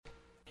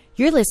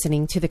You're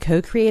listening to the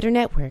Co-Creator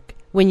Network.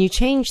 When you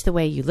change the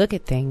way you look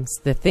at things,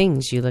 the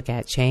things you look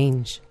at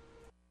change.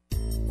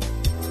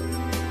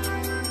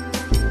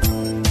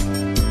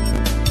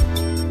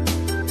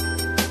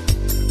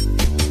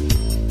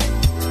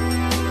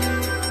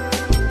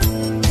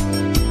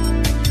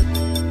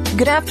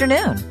 Good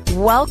afternoon.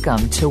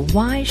 Welcome to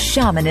Why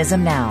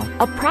Shamanism Now,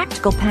 a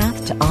practical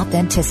path to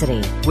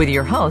authenticity with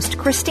your host,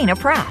 Christina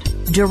Pratt,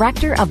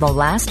 Director of the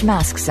Last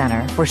Mask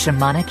Center for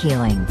Shamanic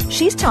Healing.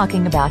 She's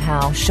talking about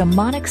how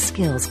shamanic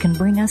skills can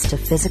bring us to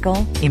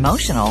physical,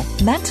 emotional,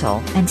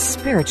 mental, and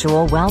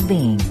spiritual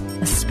well-being,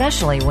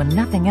 especially when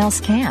nothing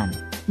else can.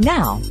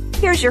 Now,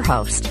 here's your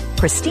host,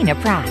 Christina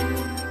Pratt.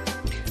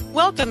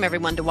 Welcome,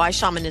 everyone, to Why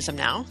Shamanism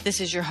Now.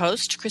 This is your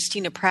host,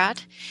 Christina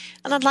Pratt,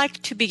 and I'd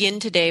like to begin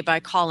today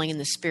by calling in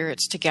the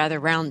spirits to gather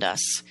around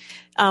us,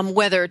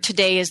 whether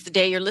today is the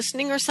day you're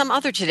listening or some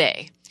other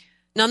today.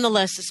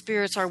 Nonetheless, the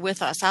spirits are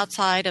with us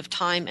outside of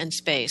time and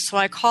space, so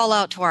I call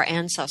out to our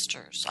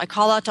ancestors. I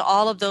call out to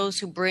all of those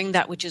who bring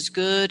that which is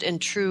good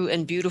and true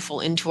and beautiful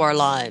into our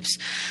lives,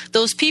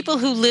 those people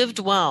who lived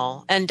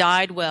well and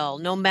died well,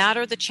 no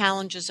matter the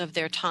challenges of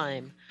their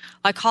time.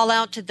 I call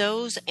out to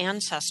those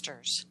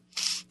ancestors,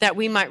 that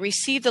we might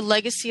receive the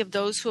legacy of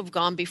those who have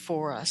gone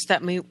before us,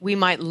 that we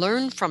might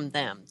learn from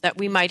them, that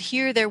we might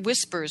hear their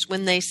whispers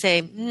when they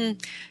say,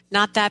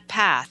 not that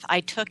path, I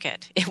took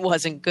it, it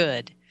wasn't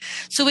good.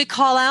 So we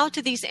call out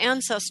to these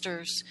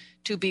ancestors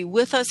to be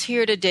with us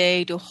here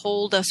today, to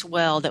hold us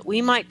well, that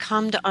we might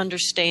come to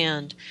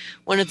understand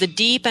one of the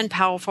deep and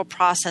powerful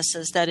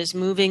processes that is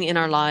moving in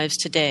our lives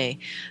today,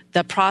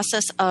 the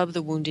process of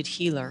the wounded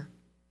healer.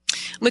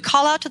 We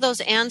call out to those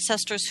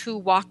ancestors who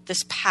walked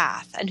this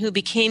path and who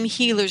became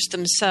healers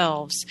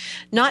themselves,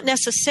 not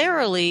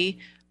necessarily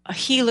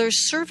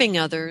healers serving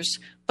others,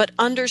 but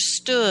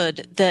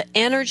understood the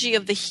energy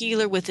of the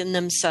healer within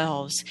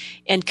themselves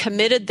and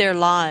committed their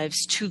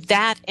lives to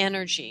that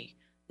energy,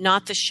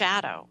 not the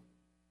shadow,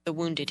 the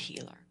wounded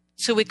healer.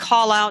 So we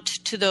call out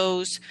to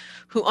those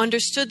who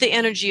understood the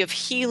energy of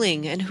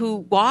healing and who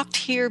walked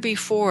here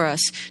before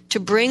us to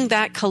bring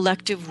that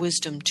collective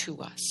wisdom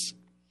to us.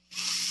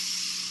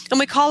 And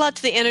we call out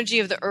to the energy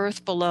of the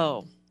earth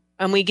below,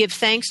 and we give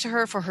thanks to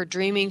her for her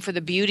dreaming, for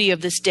the beauty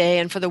of this day,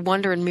 and for the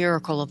wonder and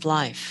miracle of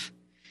life.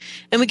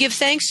 And we give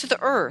thanks to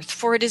the earth,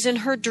 for it is in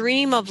her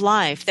dream of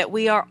life that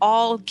we are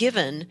all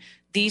given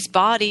these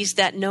bodies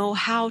that know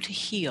how to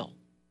heal.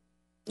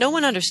 No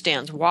one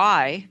understands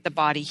why the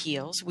body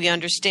heals. We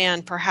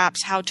understand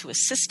perhaps how to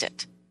assist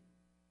it.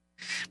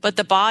 But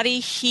the body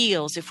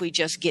heals if we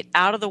just get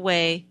out of the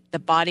way. The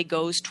body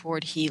goes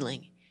toward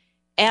healing,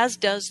 as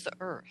does the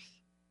earth.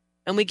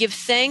 And we give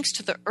thanks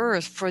to the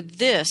earth for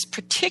this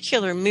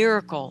particular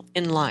miracle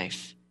in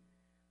life.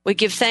 We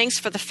give thanks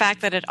for the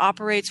fact that it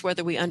operates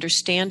whether we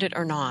understand it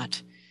or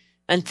not.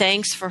 And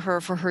thanks for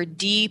her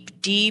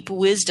deep, deep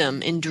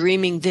wisdom in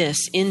dreaming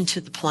this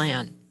into the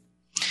plan.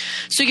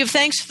 So we give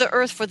thanks to the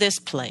earth for this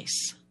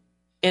place,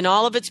 in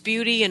all of its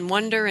beauty and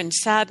wonder and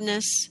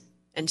sadness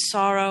and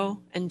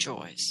sorrow and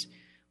joys.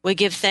 We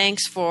give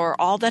thanks for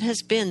all that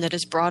has been that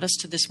has brought us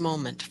to this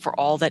moment, for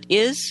all that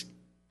is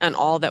and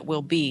all that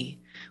will be.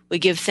 We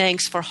give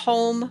thanks for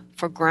home,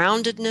 for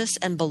groundedness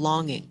and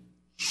belonging.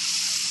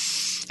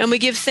 And we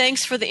give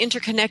thanks for the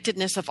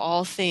interconnectedness of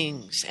all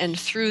things. And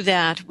through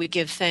that, we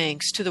give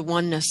thanks to the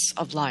oneness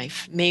of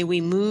life. May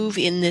we move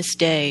in this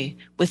day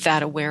with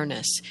that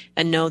awareness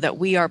and know that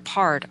we are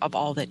part of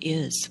all that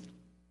is.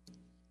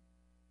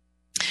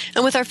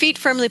 And with our feet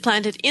firmly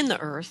planted in the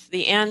earth,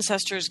 the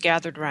ancestors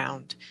gathered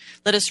round.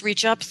 Let us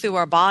reach up through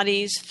our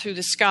bodies, through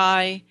the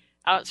sky,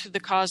 out through the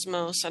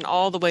cosmos, and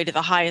all the way to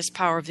the highest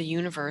power of the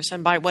universe.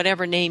 And by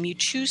whatever name you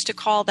choose to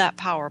call that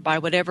power, by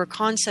whatever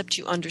concept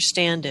you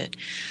understand it,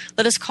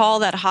 let us call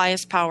that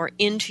highest power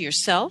into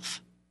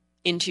yourself,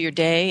 into your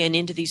day, and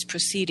into these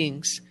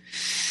proceedings,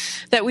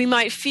 that we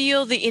might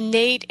feel the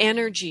innate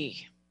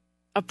energy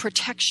of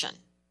protection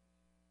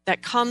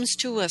that comes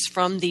to us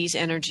from these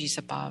energies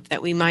above,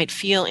 that we might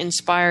feel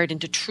inspired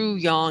into true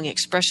yang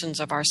expressions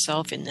of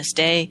ourself in this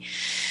day,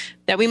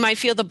 that we might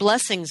feel the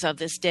blessings of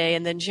this day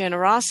and the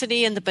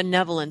generosity and the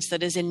benevolence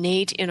that is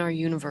innate in our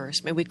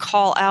universe. May we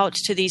call out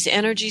to these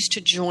energies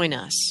to join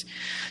us,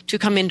 to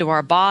come into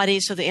our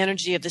bodies so the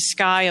energy of the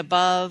sky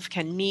above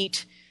can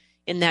meet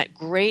in that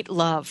great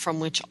love from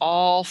which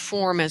all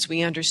form as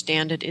we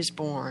understand it is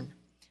born.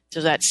 So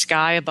that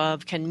sky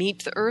above can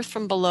meet the earth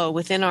from below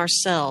within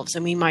ourselves,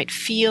 and we might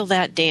feel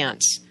that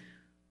dance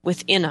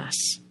within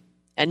us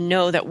and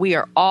know that we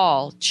are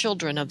all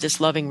children of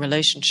this loving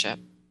relationship.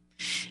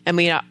 And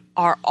we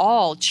are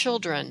all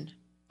children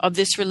of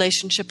this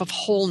relationship of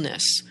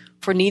wholeness,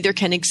 for neither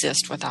can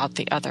exist without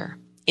the other,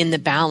 in the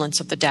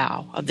balance of the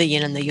Tao, of the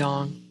yin and the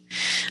yang.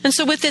 And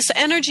so with this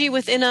energy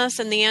within us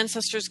and the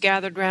ancestors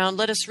gathered round,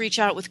 let us reach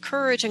out with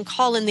courage and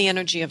call in the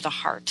energy of the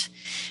heart.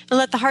 And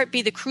let the heart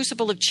be the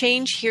crucible of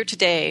change here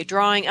today,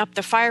 drawing up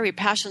the fiery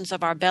passions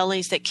of our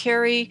bellies that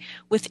carry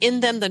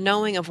within them the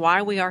knowing of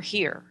why we are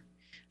here.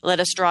 Let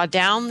us draw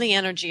down the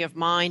energy of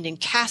mind and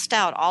cast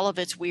out all of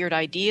its weird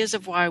ideas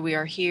of why we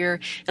are here,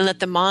 and let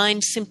the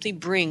mind simply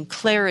bring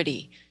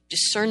clarity,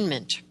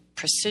 discernment,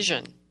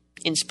 precision,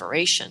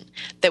 inspiration,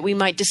 that we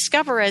might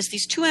discover as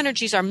these two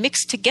energies are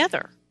mixed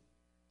together,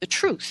 the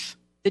truth,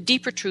 the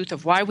deeper truth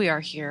of why we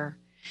are here,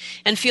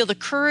 and feel the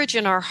courage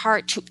in our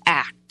heart to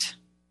act,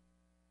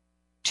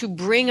 to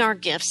bring our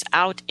gifts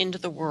out into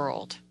the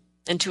world,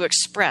 and to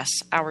express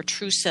our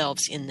true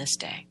selves in this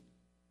day.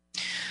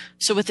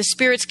 So with the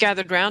spirits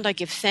gathered round, I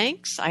give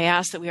thanks. I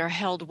ask that we are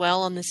held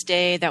well on this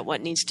day, that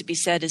what needs to be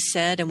said is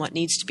said, and what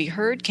needs to be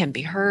heard can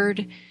be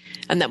heard,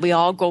 and that we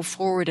all go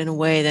forward in a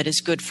way that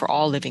is good for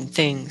all living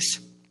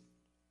things.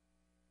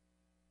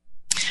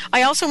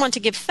 I also want to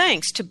give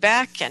thanks to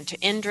Beck and to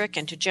Indrik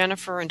and to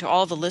Jennifer and to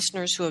all the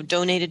listeners who have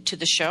donated to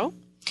the show.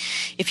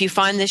 If you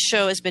find this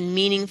show has been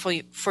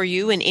meaningful for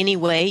you in any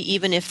way,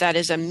 even if that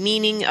is a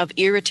meaning of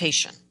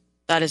irritation,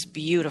 that is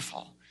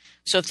beautiful.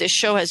 So if this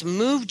show has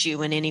moved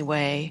you in any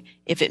way,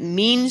 if it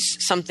means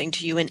something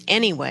to you in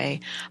any way,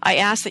 I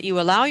ask that you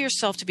allow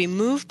yourself to be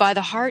moved by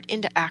the heart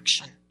into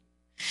action.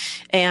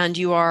 And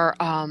you are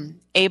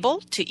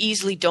able to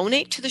easily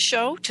donate to the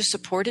show, to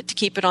support it, to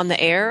keep it on the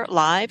air,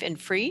 live and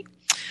free.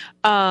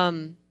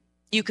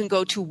 You can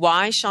go to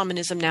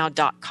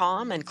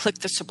whyshamanismnow.com and click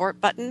the support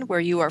button,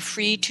 where you are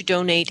free to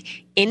donate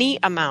any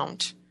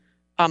amount,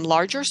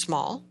 large or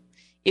small.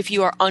 If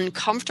you are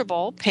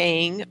uncomfortable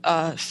paying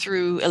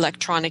through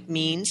electronic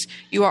means,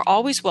 you are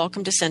always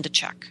welcome to send a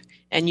check.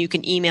 And you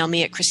can email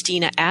me at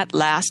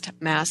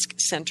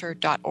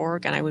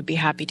Christina@lastmaskcenter.org, and I would be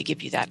happy to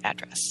give you that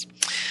address.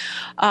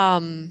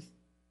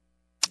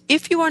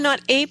 If you are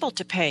not able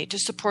to pay to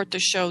support the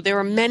show, there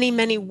are many,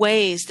 many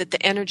ways that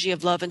the energy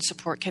of love and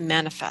support can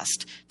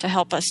manifest to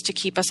help us, to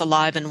keep us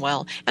alive and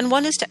well. And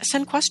one is to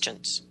send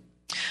questions.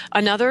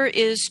 Another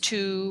is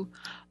to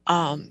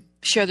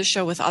share the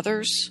show with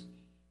others.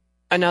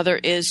 Another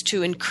is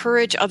to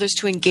encourage others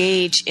to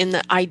engage in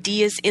the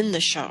ideas in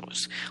the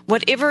shows.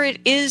 Whatever it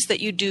is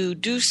that you do,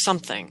 do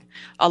something.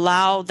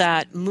 Allow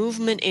that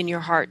movement in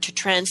your heart to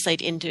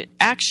translate into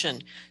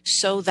action,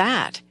 so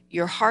that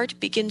your heart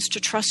begins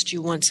to trust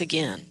you once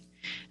again,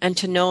 and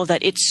to know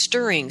that its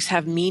stirrings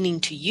have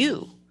meaning to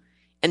you,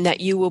 and that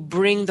you will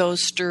bring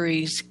those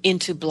stirrings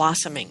into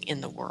blossoming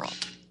in the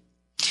world.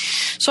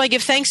 So I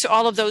give thanks to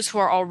all of those who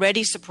are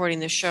already supporting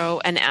the show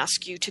and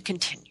ask you to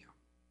continue.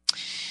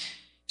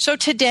 So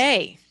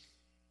today,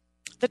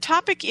 the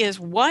topic is,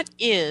 what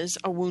is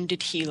a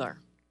wounded healer?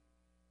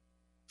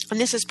 And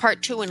this is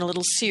part 2 in a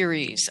little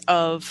series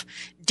of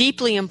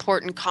deeply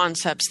important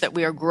concepts that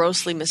we are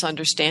grossly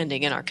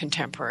misunderstanding in our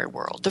contemporary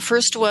world. The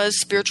first was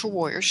spiritual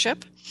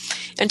warriorship.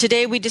 And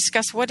today we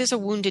discuss what is a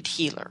wounded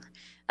healer.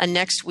 And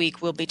next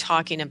week we'll be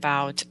talking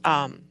about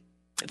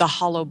the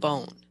hollow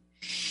bone.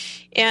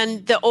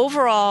 And the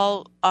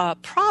overall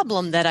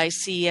problem that I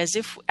see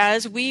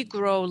as we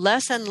grow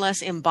less and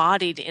less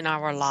embodied in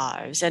our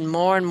lives, and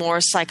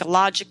more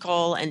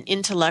psychological and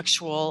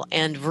intellectual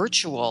and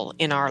virtual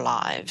in our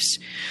lives,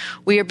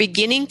 we are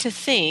beginning to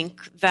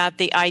think that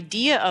the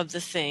idea of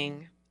the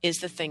thing is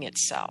the thing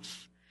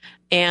itself.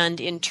 And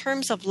in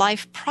terms of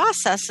life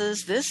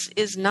processes, this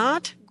is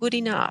not good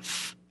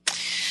enough.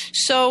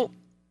 So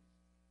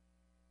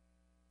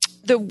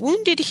the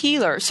wounded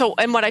healer.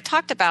 And what I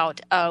talked about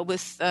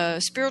with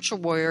spiritual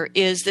warrior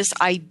is this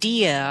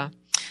idea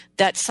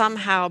that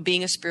somehow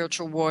being a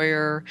spiritual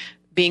warrior,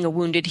 being a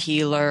wounded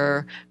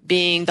healer,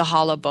 being the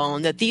hollow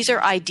bone, that these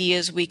are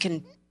ideas we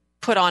can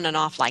put on and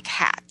off like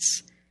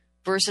hats,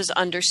 versus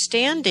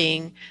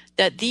understanding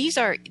that these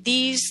are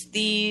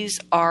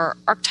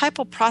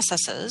archetypal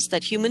processes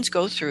that humans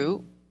go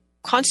through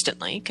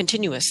constantly,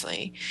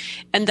 continuously,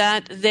 and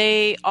that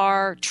they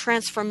are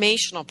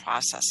transformational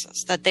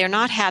processes, that they're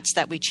not hats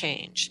that we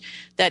change,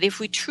 that if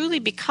we truly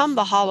become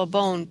the hollow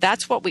bone,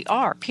 that's what we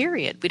are,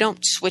 period. We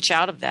don't switch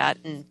out of that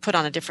and put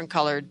on a different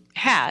colored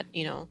hat.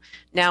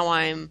 Now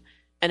I'm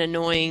an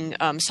annoying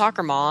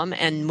soccer mom,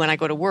 and when I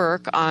go to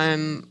work,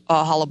 I'm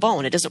a hollow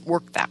bone. It doesn't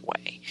work that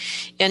way.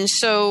 And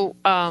so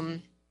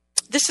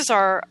this is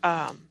our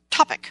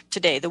topic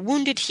today, the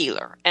wounded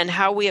healer, and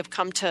how we have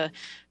come to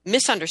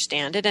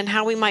misunderstand it, and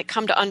how we might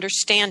come to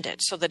understand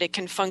it so that it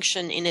can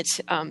function in its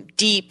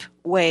deep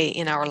way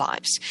in our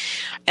lives.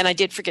 And I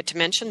did forget to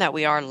mention that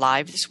we are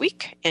live this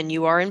week, and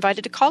you are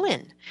invited to call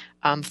in.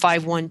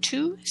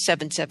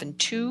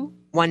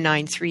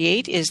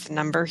 512-772-1938 is the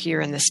number here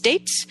in the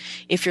States.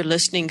 If you're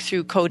listening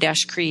through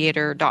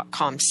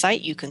co-creator.com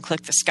site, you can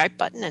click the Skype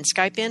button and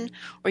Skype in,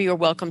 or you're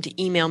welcome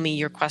to email me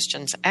your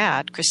questions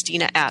at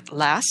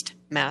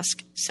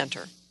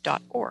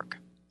Christina@lastmaskcenter.org.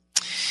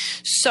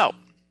 So,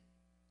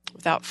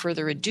 without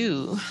further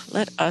ado,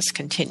 let us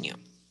continue.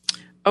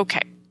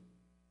 Okay.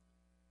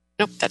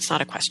 Nope, that's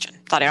not a question.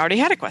 Thought I already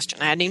had a question.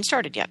 I hadn't even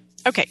started yet.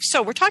 Okay,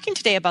 so we're talking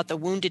today about the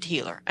wounded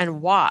healer.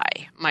 And why,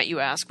 might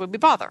you ask, would we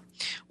bother?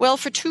 Well,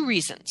 for 2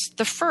 reasons.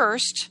 The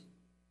first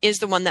is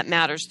the one that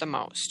matters the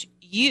most.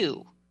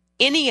 You,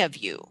 any of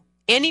you,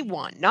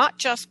 anyone, not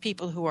just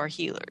people who are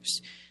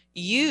healers,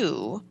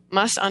 you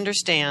must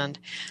understand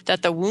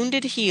that the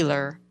wounded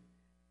healer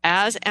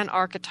as an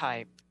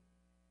archetype,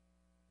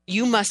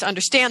 you must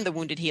understand the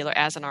wounded healer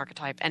as an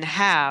archetype and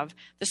have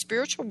the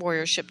spiritual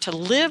warriorship to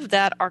live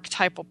that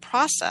archetypal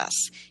process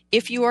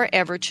if you are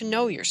ever to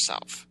know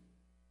yourself.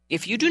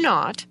 If you do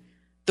not,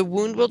 the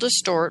wound will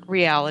distort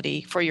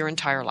reality for your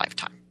entire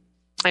lifetime.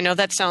 I know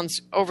that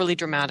sounds overly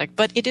dramatic,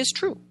 but it is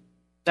true.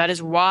 That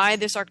is why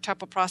this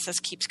archetypal process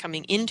keeps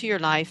coming into your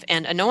life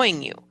and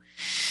annoying you,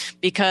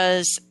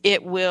 because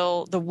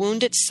the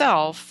wound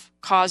itself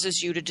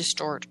causes you to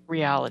distort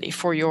reality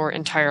for your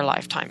entire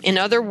lifetime. In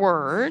other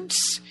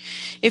words,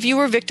 if you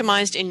were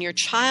victimized in your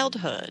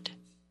childhood,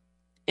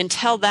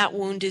 until that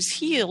wound is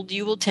healed,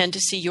 you will tend to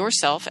see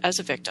yourself as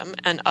a victim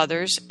and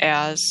others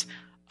as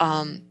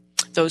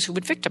those who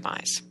would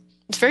victimize.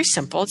 It's very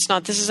simple.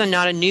 This is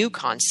not a new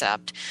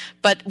concept,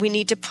 but we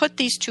need to put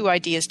these two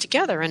ideas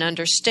together and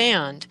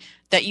understand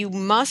that you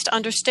must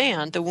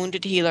understand the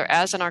wounded healer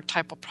as an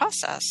archetypal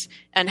process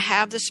and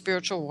have the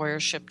spiritual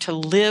warriorship to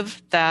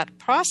live that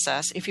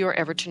process if you are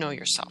ever to know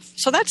yourself.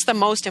 So that's the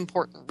most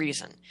important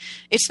reason.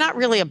 It's not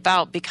really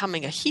about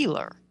becoming a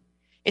healer.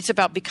 It's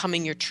about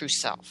becoming your true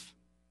self.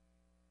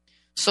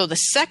 So the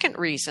second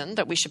reason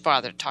that we should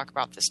bother to talk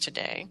about this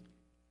today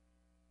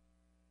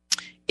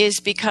is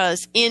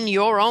because in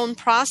your own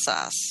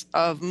process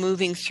of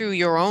moving through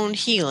your own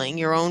healing,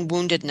 your own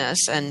woundedness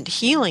and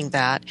healing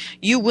that,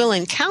 you will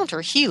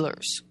encounter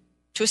healers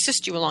to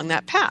assist you along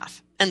that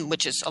path, and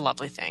which is a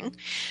lovely thing.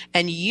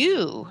 And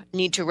you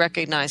need to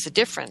recognize the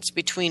difference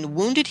between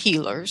wounded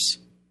healers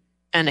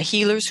and the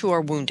healers who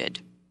are wounded.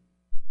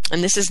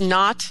 And this is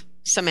not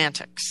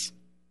semantics.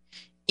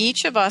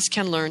 Each of us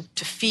can learn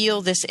to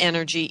feel this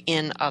energy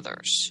in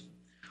others.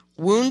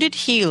 Wounded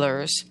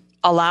healers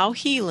allow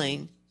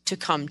healing to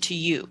come to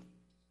you.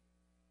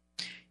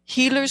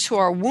 Healers who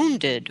are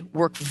wounded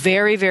work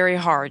very, very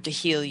hard to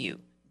heal you.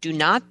 Do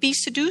not be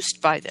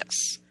seduced by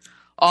this.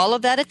 All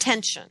of that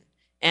attention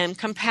and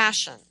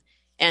compassion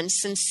and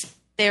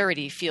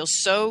sincerity feels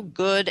so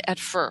good at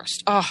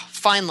first. Oh,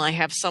 finally I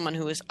have someone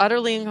who is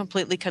utterly and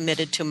completely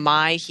committed to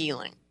my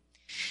healing.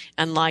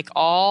 And like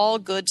all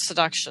good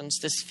seductions,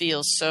 this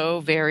feels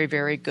so very,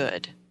 very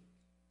good.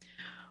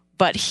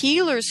 But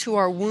healers who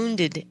are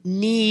wounded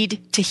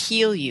need to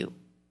heal you.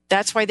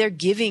 That's why they're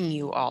giving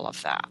you all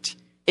of that.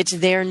 It's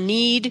their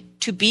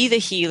need to be the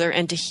healer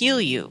and to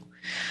heal you,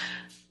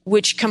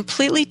 which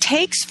completely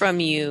takes from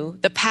you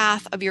the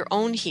path of your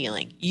own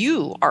healing.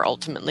 You are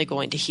ultimately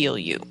going to heal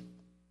you.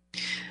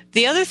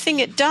 The other thing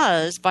it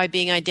does by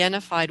being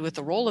identified with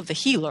the role of the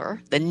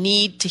healer, the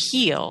need to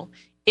heal,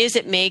 is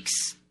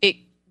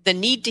the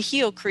need to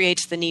heal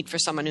creates the need for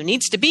someone who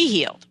needs to be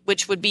healed,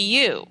 which would be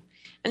you.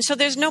 And so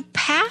there's no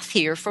path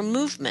here for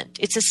movement.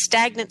 It's a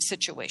stagnant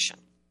situation.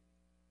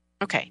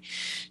 Okay,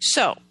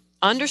 so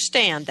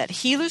understand that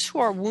healers who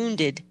are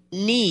wounded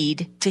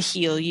need to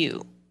heal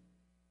you.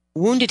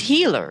 Wounded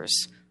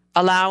healers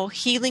allow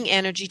healing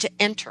energy to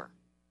enter.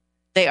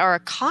 They are a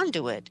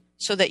conduit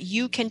so that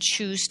you can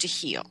choose to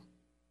heal.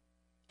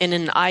 In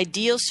an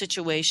ideal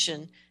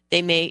situation,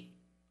 they may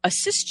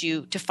assist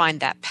you to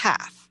find that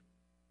path.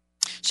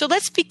 So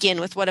let's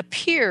begin with what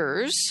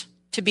appears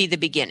to be the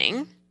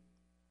beginning.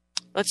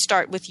 Let's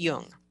start with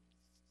Jung.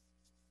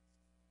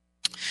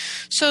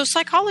 So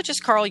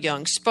psychologist Carl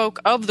Jung spoke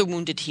of the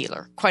wounded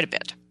healer quite a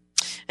bit.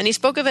 And he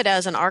spoke of it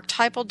as an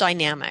archetypal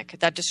dynamic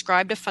that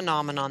described a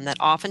phenomenon that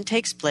often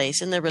takes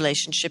place in the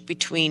relationship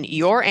between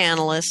your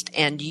analyst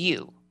and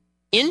you.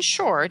 In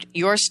short,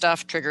 your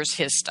stuff triggers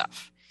his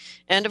stuff.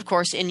 And of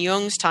course, in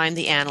Jung's time,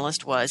 the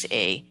analyst was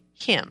a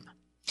him.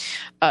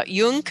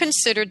 Jung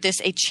considered this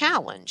a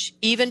challenge,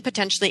 even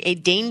potentially a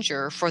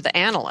danger for the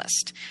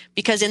analyst,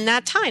 because in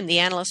that time, the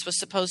analyst was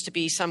supposed to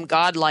be some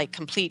godlike,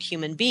 complete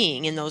human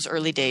being in those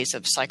early days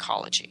of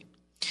psychology.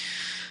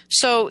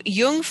 So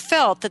Jung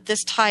felt that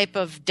this type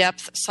of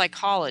depth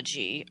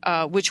psychology,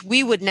 which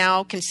we would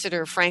now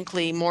consider,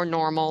 frankly, more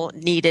normal,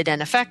 needed,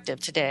 and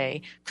effective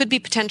today, could be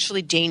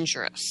potentially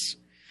dangerous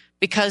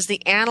because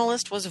the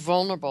analyst was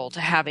vulnerable to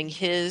having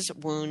his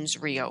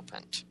wounds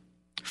reopened.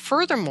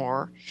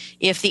 Furthermore,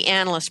 if the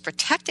analyst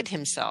protected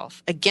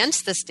himself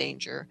against this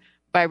danger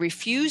by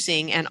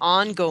refusing an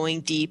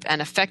ongoing, deep,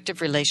 and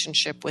effective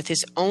relationship with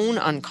his own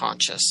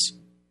unconscious,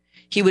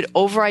 he would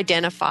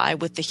over-identify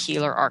with the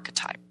healer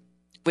archetype,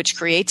 which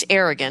creates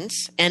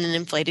arrogance and an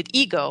inflated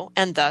ego,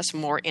 and thus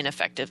more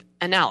ineffective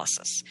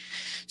analysis.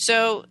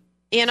 So,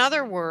 in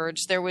other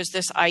words, there was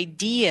this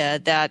idea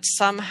that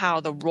somehow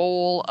the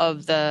role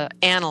of the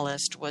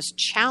analyst was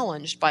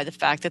challenged by the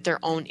fact that their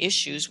own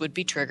issues would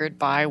be triggered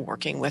by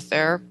working with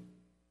their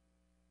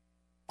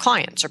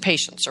clients or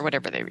patients or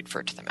whatever they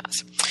refer to them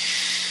as.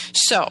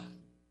 So,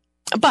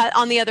 but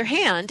on the other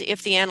hand,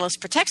 if the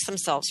analyst protects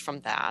themselves from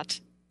that,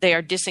 they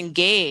are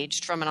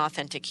disengaged from an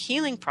authentic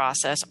healing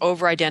process,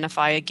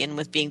 over-identify again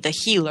with being the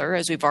healer,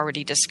 as we've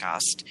already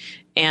discussed.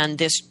 And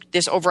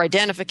this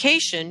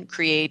over-identification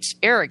creates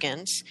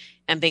arrogance,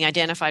 And being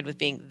identified with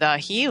being the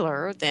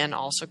healer then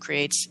also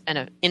creates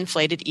an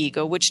inflated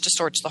ego, which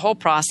distorts the whole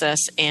process,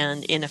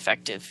 and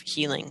ineffective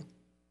healing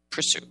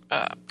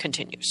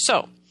continues.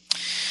 So,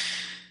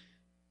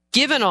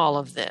 given all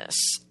of this,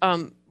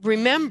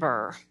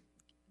 remember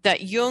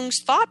that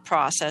Jung's thought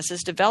process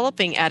is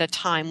developing at a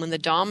time when the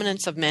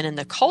dominance of men in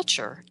the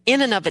culture,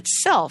 in and of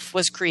itself,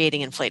 was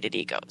creating inflated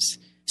egos.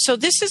 So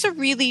this is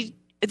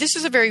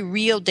a very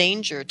real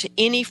danger to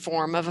any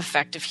form of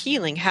effective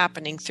healing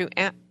happening through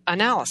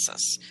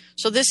analysis.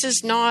 So this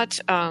is not.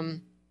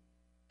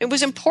 It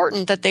was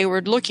important that they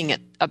were looking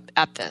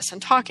at this and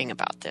talking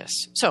about this.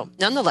 So,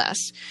 nonetheless,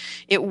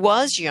 it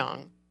was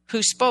Jung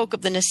who spoke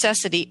of the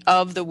necessity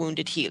of the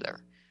wounded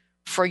healer.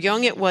 For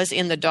Jung, it was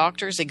in the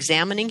doctor's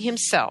examining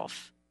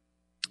himself.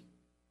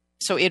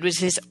 So it was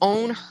his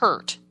own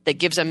hurt that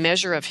gives a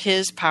measure of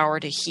his power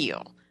to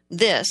heal.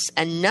 This,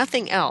 and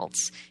nothing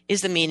else, is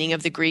the meaning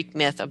of the Greek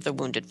myth of the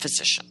wounded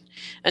physician.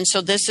 And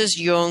so this is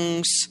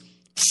Jung's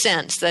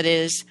sense, that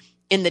is,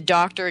 in the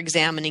doctor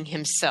examining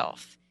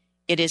himself.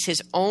 It is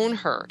his own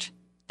hurt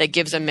that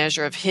gives a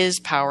measure of his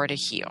power to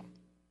heal.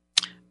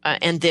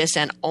 And this,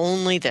 and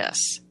only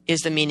this, is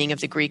the meaning of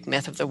the Greek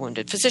myth of the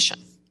wounded physician.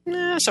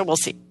 So we'll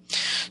see.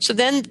 So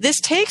then this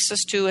takes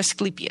us to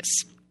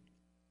Asclepius.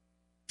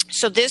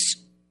 So this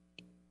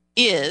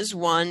is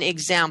one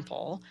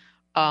example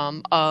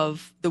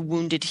of the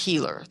wounded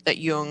healer that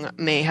Jung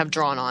may have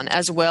drawn on,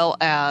 as well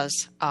as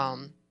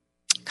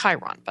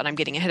Chiron, but I'm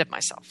getting ahead of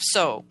myself.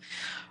 So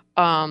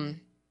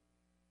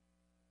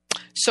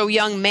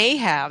Jung may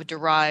have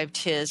derived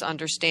his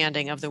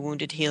understanding of the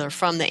wounded healer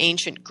from the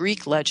ancient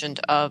Greek legend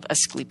of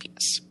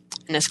Asclepius.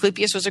 And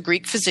Asclepius was a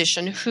Greek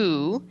physician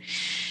who,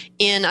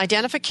 in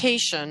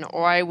identification,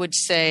 or I would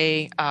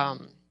say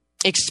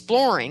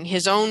exploring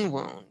his own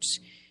wounds,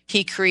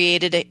 he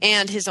created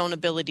and his own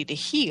ability to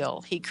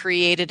heal. He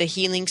created a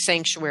healing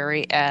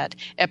sanctuary at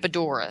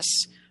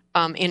Epidaurus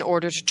in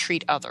order to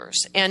treat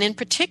others. And in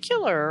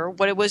particular,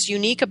 what was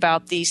unique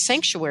about these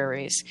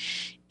sanctuaries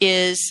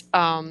is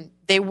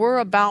they were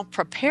about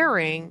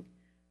preparing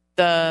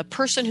the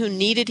person who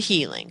needed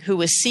healing, who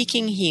was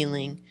seeking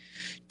healing,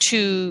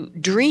 to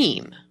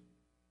dream.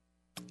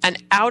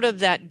 And out of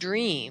that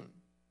dream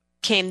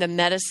came the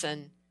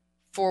medicine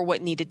for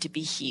what needed to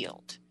be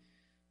healed.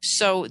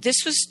 So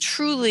this was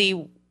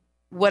truly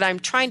what I'm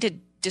trying to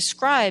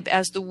describe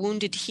as the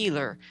wounded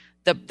healer,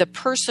 the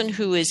person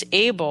who is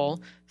able,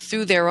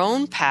 through their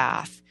own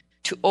path,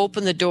 to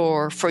open the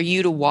door for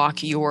you to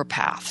walk your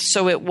path.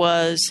 So it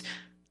was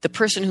the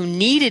person who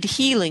needed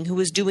healing who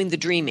was doing the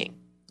dreaming.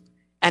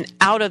 And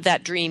out of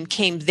that dream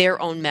came their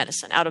own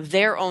medicine. Out of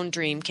their own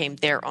dream came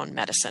their own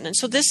medicine. And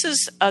so this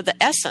is the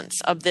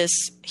essence of this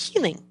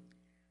healing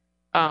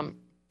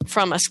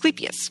from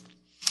Asclepius.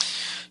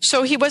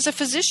 So he was a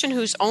physician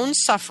whose own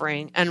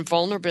suffering and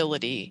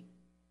vulnerability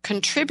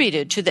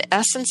contributed to the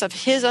essence of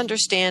his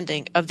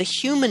understanding of the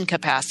human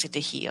capacity to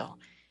heal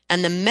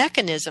and the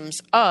mechanisms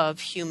of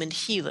human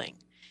healing.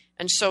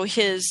 And so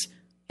his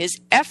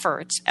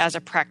efforts as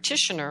a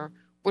practitioner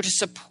were to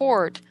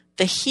support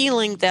the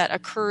healing that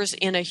occurs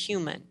in a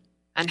human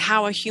and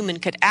how a human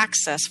could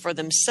access for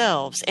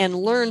themselves and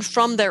learn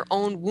from their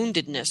own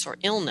woundedness or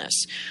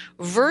illness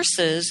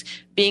versus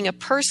being a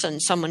person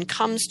someone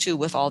comes to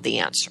with all the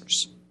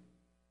answers.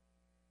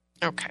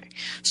 Okay,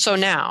 so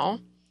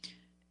now,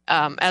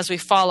 as we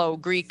follow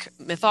Greek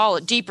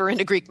mythology, deeper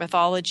into Greek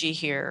mythology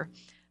here,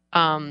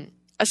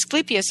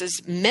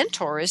 Asclepius's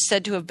mentor is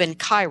said to have been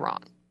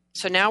Chiron.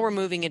 So now we're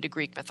moving into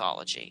Greek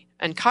mythology.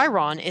 And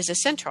Chiron is a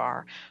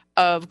centaur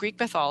of Greek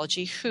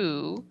mythology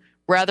who,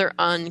 rather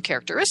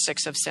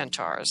uncharacteristics of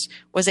centaurs,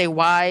 was a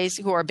wise,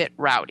 who are a bit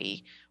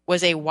rowdy,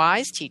 was a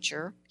wise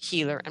teacher,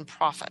 healer, and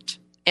prophet,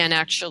 and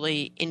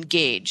actually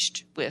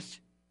engaged with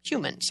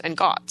humans and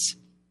gods,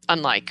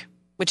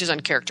 which is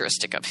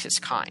uncharacteristic of his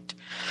kind.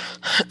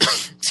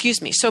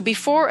 Excuse me. So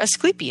before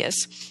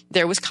Asclepius,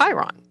 there was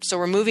Chiron. So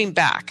we're moving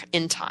back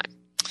in time.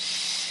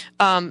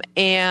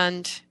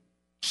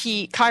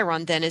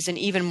 Chiron then is an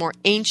even more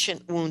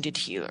ancient wounded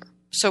healer.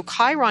 So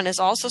Chiron is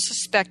also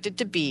suspected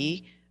to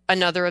be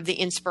another of the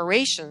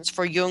inspirations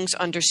for Jung's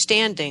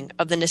understanding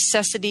of the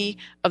necessity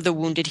of the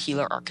wounded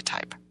healer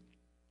archetype.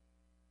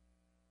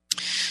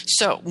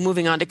 So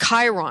moving on to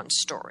Chiron's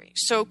story.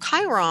 So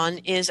Chiron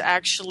is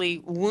actually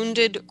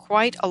wounded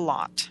quite a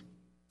lot.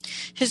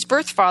 His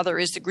birth father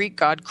is the Greek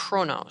god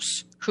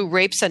Kronos, who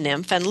rapes a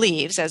nymph and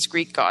leaves, as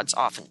Greek gods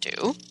often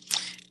do.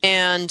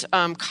 And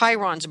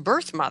Chiron's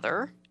birth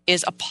mother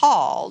is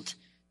appalled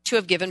to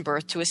have given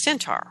birth to a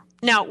centaur.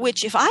 Now,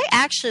 which if I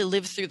actually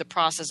lived through the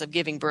process of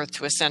giving birth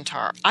to a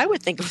centaur, I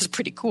would think it was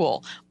pretty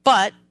cool.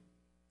 But,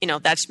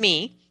 that's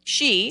me.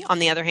 She, on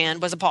the other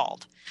hand, was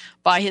appalled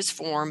by his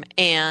form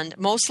and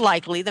most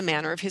likely the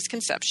manner of his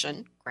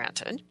conception,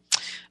 granted.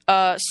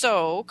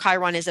 So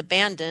Chiron is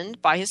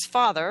abandoned by his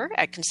father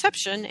at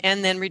conception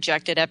and then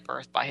rejected at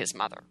birth by his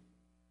mother.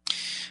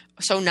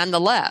 So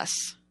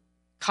nonetheless,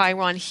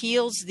 Chiron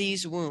heals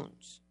these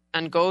wounds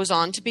and goes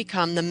on to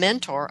become the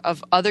mentor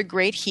of other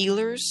great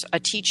healers, a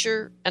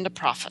teacher, and a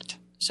prophet.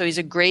 So he's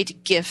a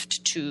great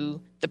gift to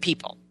the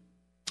people.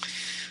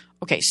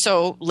 Okay,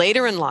 so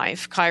later in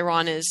life,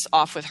 Chiron is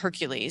off with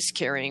Hercules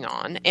carrying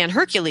on, and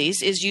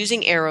Hercules is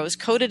using arrows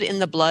coated in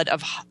the blood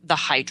of the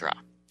Hydra,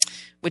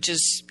 which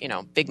is,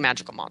 big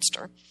magical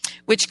monster,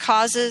 which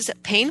causes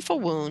painful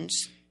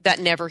wounds that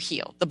never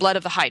heal. The blood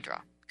of the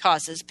Hydra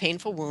causes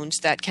painful wounds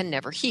that can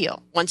never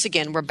heal. Once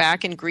again, we're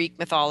back in Greek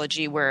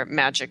mythology where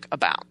magic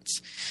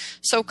abounds.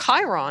 So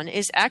Chiron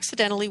is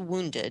accidentally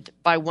wounded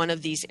by one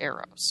of these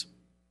arrows.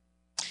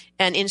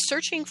 And in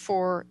searching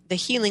for the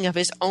healing of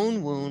his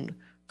own wound,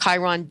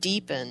 Chiron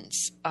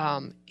deepens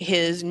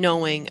his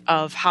knowing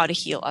of how to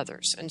heal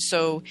others. And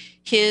so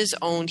his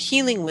own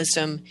healing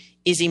wisdom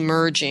is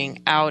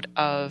emerging out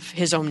of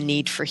his own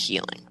need for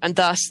healing, and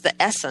thus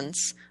the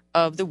essence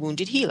of the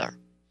wounded healer.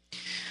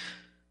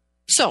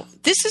 So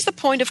this is the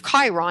point of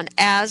Chiron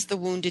as the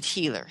wounded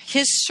healer.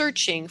 His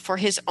searching for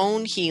his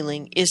own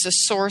healing is the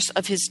source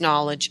of his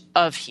knowledge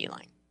of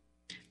healing.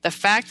 The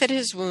fact that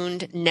his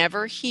wound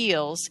never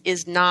heals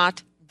is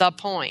not the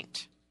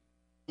point,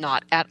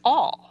 not at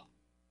all.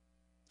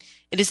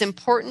 It is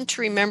important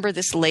to remember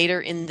this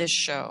later in this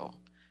show.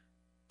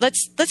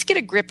 Let's get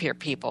a grip here,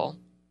 people.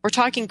 We're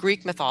talking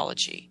Greek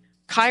mythology.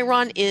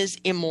 Chiron is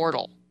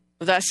immortal,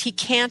 thus he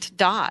can't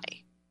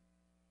die.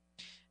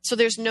 So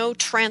there's no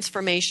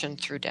transformation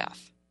through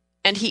death.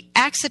 And he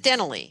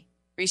accidentally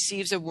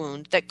receives a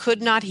wound that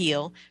could not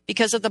heal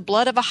because of the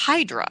blood of a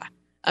Hydra,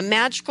 a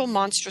magical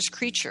monstrous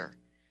creature.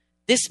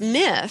 This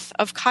myth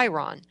of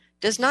Chiron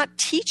does not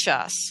teach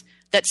us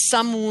that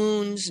some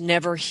wounds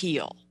never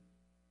heal.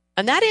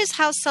 And that is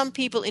how some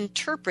people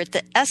interpret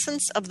the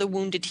essence of the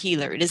wounded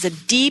healer. It is a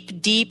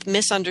deep, deep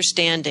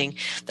misunderstanding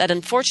that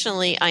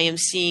unfortunately I am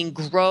seeing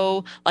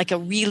grow like a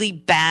really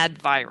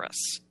bad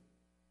virus.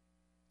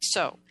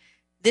 So,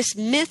 this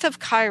myth of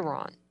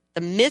Chiron,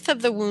 the myth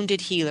of the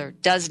wounded healer,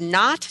 does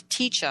not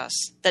teach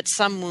us that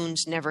some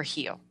wounds never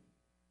heal.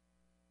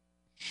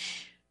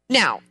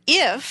 Now,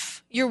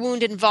 if your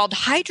wound involved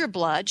Hydra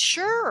blood,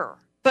 sure.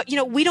 But,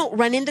 we don't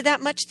run into that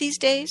much these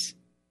days.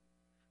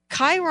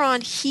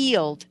 Chiron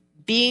healed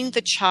being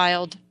the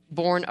child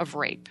born of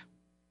rape.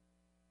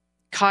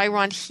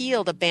 Chiron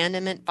healed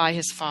abandonment by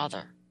his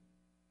father.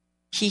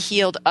 He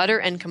healed utter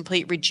and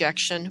complete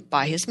rejection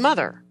by his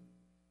mother.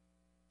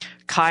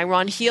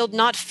 Chiron healed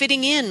not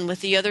fitting in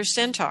with the other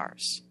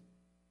centaurs.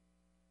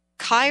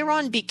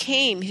 Chiron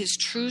became his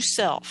true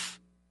self,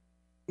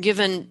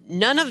 given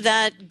none of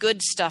that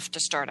good stuff to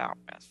start out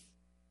with.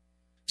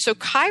 So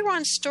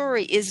Chiron's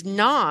story is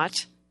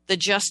not the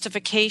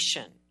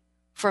justification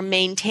for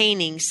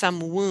maintaining some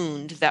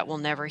wound that will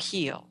never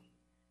heal.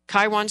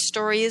 Chiron's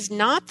story is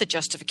not the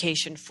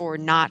justification for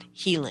not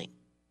healing.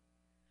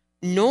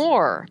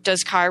 Nor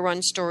does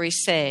Chiron's story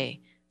say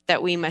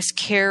that we must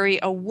carry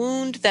a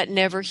wound that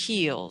never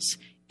heals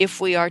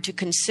if we are to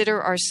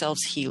consider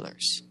ourselves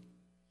healers.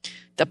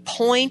 The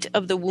point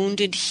of the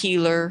wounded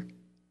healer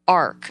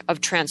arc of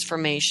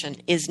transformation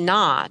is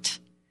not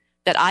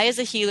that I, as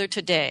a healer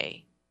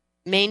today,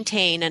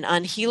 maintain an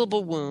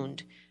unhealable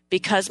wound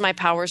because my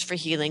powers for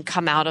healing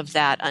come out of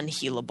that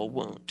unhealable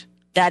wound.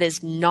 That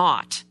is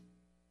not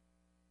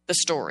the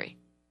story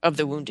of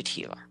the wounded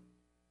healer.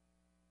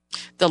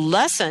 The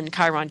lesson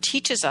Chiron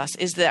teaches us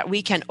is that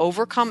we can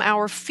overcome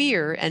our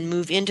fear and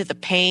move into the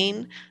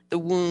pain, the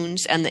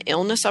wounds, and the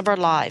illness of our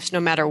lives, no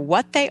matter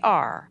what they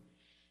are,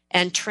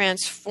 and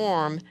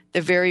transform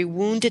the very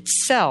wound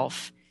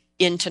itself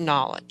into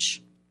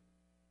knowledge.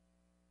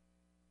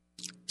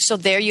 So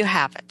there you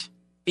have it.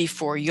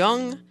 Before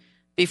Jung,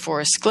 before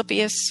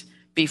Asclepius,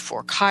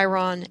 before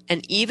Chiron,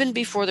 and even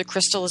before the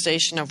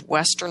crystallization of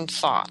Western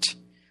thought,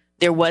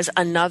 there was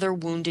another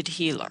wounded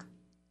healer.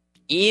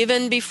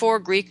 Even before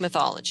Greek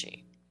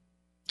mythology,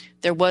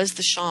 there was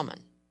the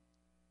shaman.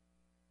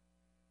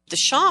 The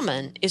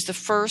shaman is the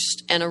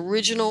first and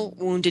original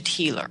wounded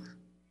healer.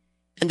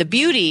 And the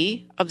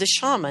beauty of the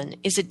shaman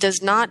is it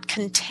does not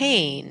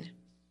contain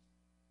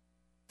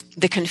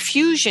the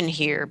confusion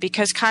here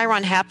because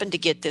Chiron happened to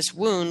get this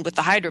wound with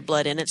the Hydra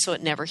blood in it, so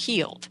it never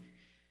healed.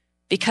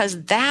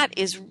 Because that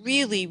is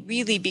really,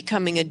 really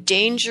becoming a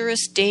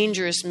dangerous,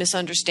 dangerous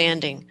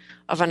misunderstanding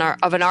of an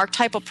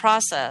archetypal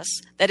process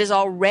that is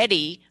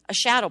already a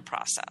shadow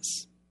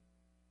process,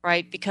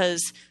 right?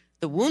 Because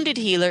the wounded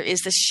healer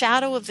is the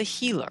shadow of the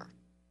healer.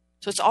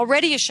 So it's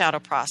already a shadow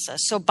process.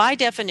 So by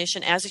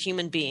definition, as a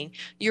human being,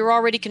 you're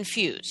already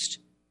confused.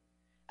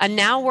 And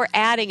now we're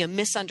adding a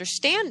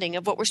misunderstanding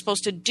of what we're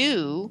supposed to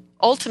do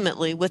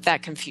ultimately with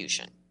that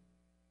confusion.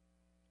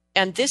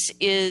 And this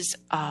is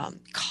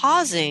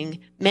causing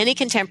many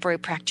contemporary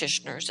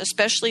practitioners,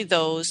 especially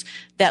those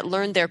that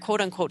learn their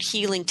quote-unquote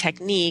healing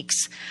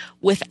techniques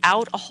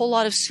without a whole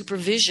lot of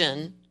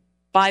supervision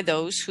by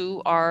those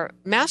who are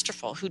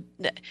masterful.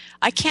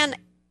 I can't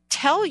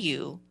tell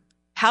you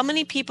how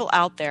many people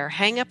out there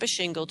hang up a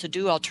shingle to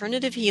do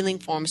alternative healing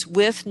forms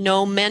with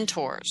no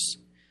mentors.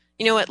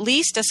 At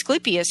least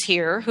Asclepius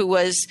here, who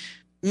was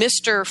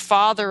Mr.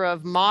 Father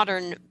of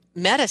modern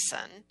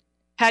medicine,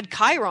 had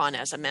Chiron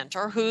as a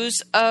mentor, who's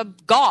a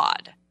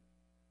god.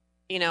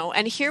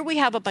 And here we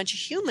have a bunch of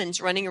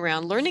humans running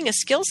around learning a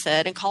skill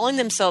set and calling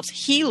themselves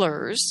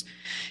healers,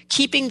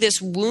 keeping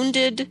this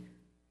wound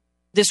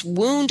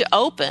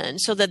open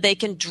so that they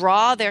can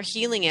draw their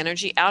healing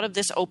energy out of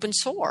this open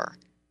sore.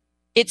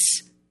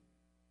 It's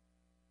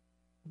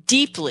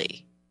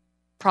deeply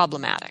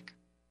problematic.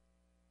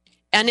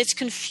 And it's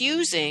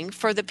confusing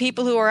for the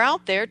people who are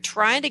out there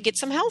trying to get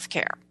some health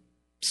care.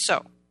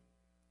 So,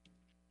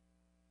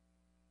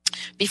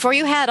 before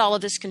you had all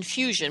of this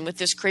confusion with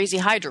this crazy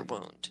hydra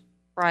wound,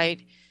 right,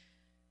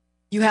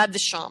 you had the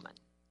shaman.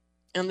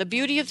 And the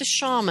beauty of the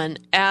shaman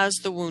as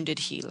the wounded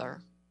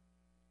healer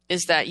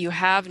is that you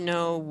have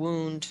no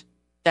wound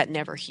that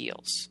never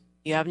heals.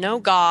 You have no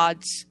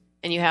gods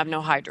and you have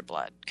no hydra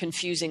blood,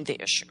 confusing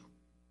the issue.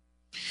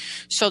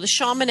 So the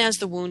shaman as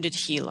the wounded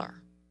healer.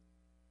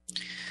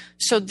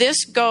 So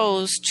this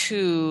goes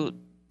to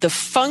the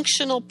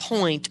functional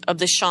point of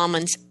the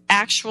shaman's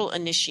actual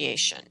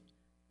initiation,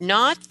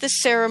 not the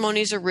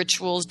ceremonies or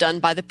rituals done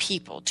by the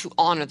people to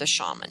honor the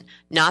shaman,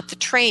 not the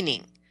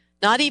training,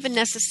 not even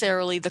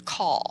necessarily the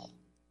call,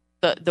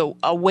 the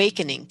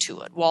awakening to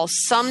it, while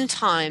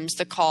sometimes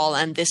the call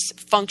and this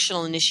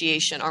functional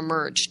initiation are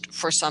merged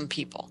for some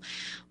people.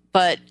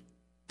 But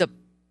the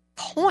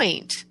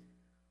point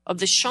of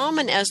the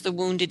shaman as the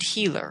wounded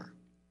healer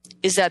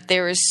is that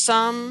there is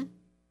some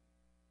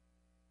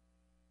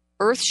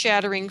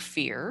earth-shattering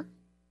fear,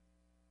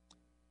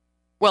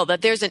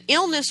 that there's an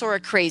illness or a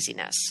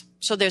craziness.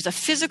 So there's a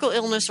physical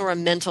illness or a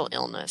mental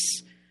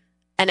illness.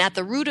 And at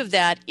the root of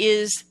that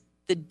is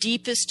the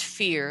deepest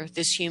fear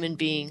this human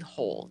being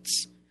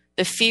holds.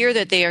 The fear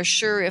that they are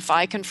sure if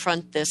I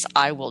confront this,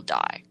 I will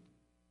die.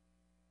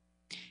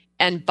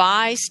 And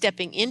by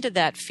stepping into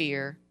that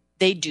fear,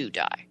 they do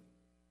die.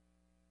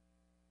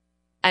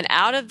 And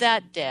out of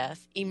that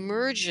death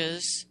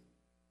emerges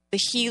the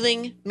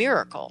healing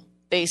miracle,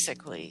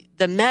 basically,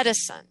 the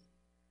medicine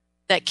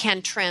that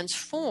can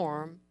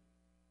transform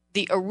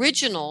the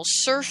original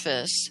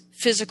surface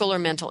physical or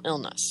mental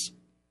illness.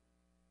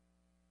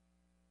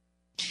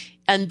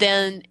 And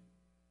then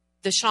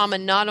the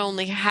shaman not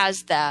only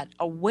has that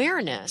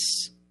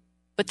awareness,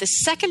 but the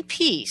second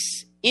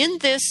piece in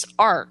this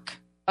arc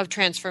of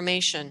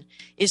transformation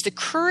is the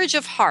courage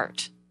of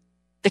heart,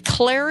 the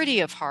clarity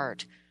of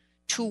heart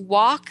to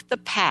walk the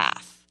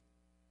path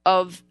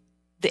of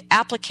the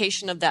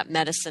application of that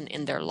medicine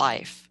in their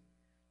life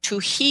to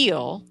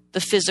heal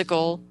the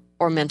physical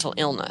or mental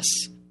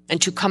illness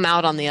and to come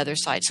out on the other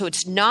side. So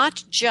it's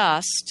not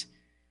just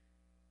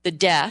the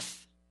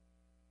death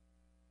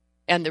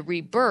and the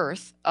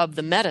rebirth of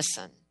the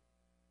medicine,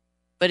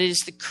 but it is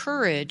the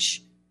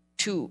courage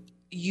to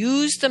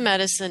use the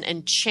medicine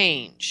and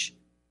change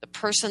the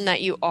person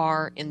that you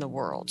are in the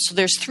world. So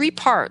there's 3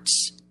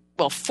 parts,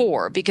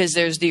 4, because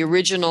there's the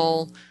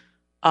original,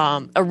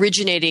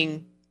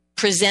 originating,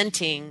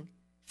 presenting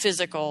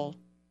physical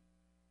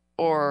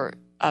or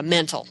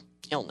mental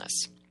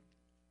illness.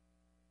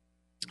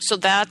 So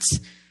that's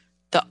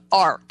the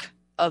arc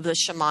of the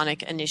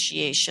shamanic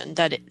initiation.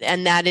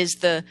 That is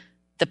the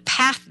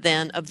path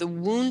then of the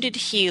wounded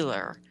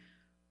healer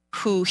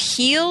who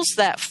heals,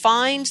 that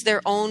finds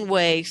their own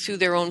way through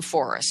their own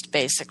forest,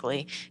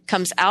 basically,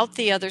 comes out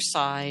the other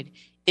side,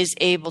 is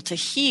able to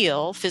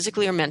heal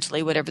physically or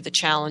mentally, whatever the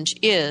challenge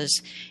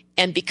is.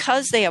 And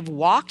because they have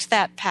walked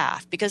that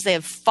path, because they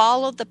have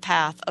followed the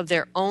path of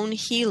their own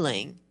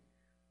healing,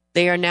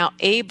 they are now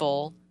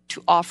able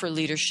to offer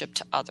leadership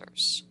to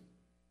others.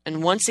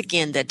 And once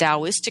again, the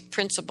Taoistic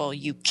principle,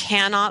 you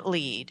cannot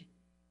lead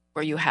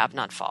where you have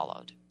not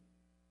followed.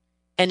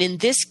 And in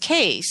this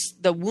case,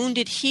 the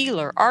wounded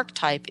healer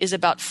archetype is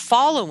about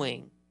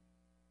following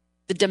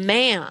the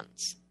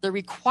demands, the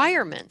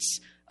requirements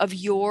of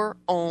your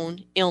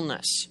own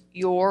illness,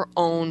 your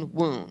own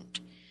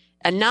wound,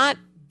 and not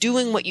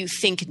doing what you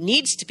think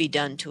needs to be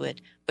done to it,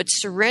 but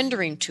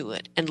surrendering to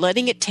it and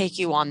letting it take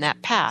you on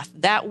that path.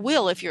 That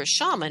will, if you're a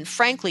shaman,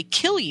 frankly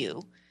kill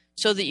you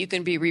so that you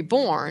can be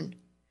reborn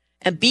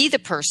and be the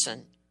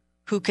person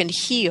who can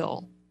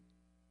heal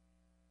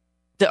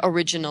the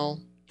original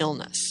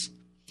illness.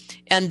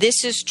 And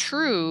this is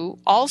true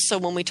also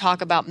when we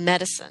talk about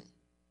medicine.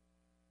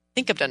 I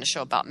think I've done a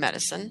show about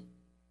medicine.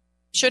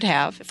 Should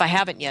have, if I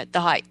haven't yet. The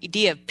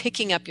idea of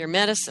picking up your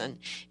medicine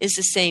is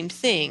the same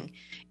thing.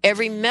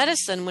 Every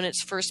medicine, when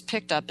it's first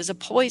picked up, is a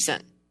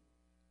poison.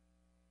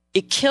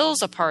 It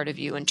kills a part of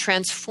you and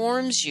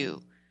transforms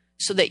you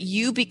so that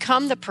you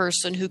become the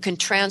person who can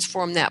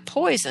transform that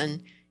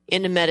poison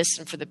into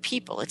medicine for the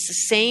people. It's the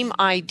same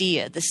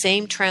idea, the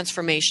same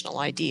transformational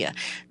idea.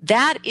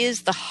 That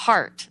is the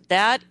heart.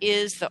 That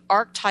is the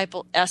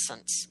archetypal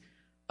essence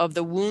of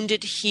the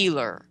wounded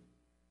healer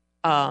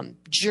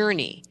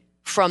journey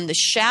from the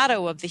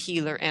shadow of the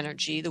healer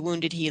energy, the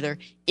wounded healer,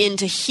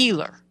 into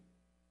healer.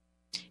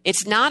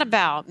 It's not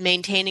about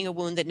maintaining a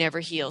wound that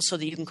never heals so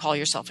that you can call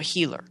yourself a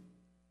healer.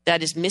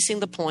 That is missing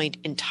the point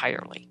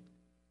entirely.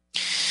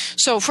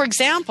 So, for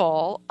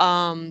example,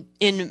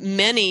 in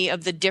many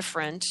of the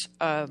different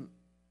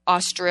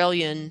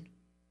Australian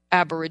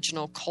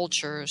Aboriginal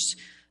cultures,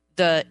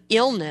 the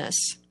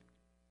illness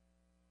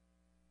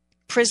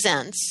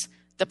presents,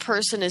 the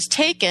person is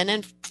taken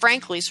and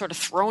frankly sort of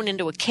thrown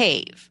into a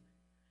cave.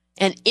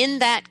 And in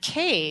that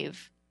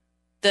cave,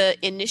 the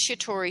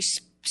initiatory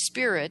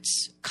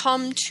spirits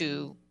come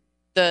to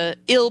the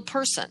ill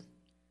person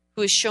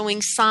who is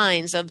showing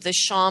signs of the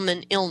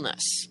shaman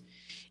illness.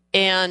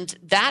 And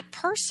that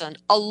person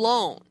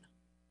alone,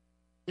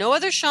 no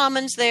other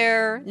shamans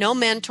there, no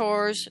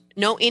mentors,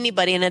 no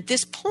anybody. And at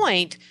this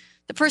point,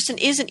 the person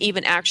isn't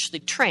even actually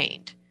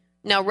trained.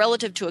 Now,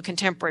 relative to a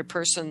contemporary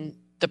person,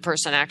 the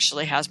person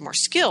actually has more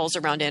skills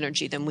around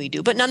energy than we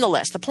do. But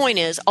nonetheless, the point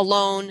is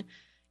alone,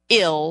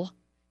 ill,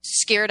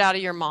 scared out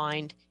of your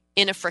mind,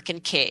 in a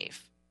frickin'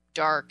 cave.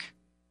 Dark.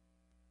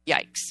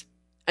 Yikes.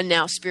 And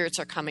now spirits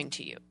are coming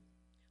to you.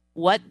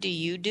 What do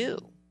you do?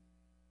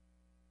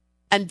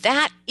 And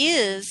that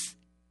is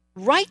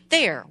right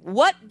there.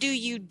 What do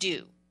you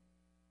do?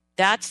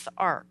 That's the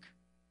arc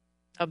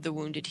of the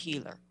wounded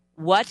healer.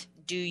 What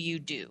do you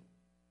do?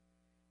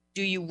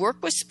 Do you work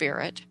with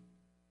spirit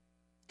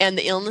and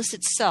the illness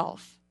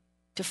itself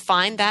to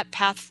find that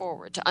path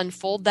forward, to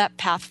unfold that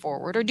path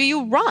forward? Or do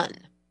you run?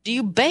 Do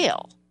you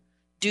bail?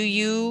 Do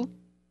you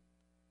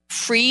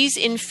freeze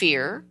in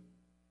fear?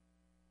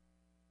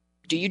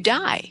 Do you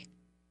die?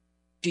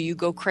 Do you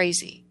go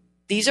crazy?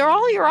 These are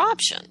all your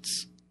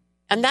options.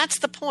 And that's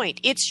the point.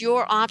 It's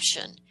your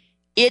option.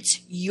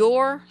 It's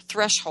your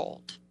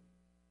threshold.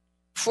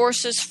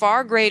 Forces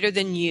far greater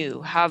than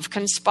you have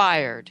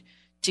conspired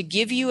to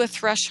give you a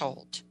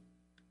threshold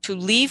to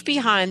leave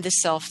behind the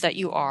self that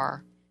you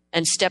are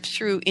and step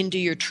through into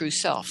your true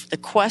self. The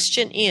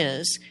question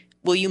is,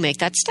 will you make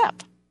that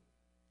step?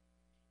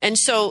 And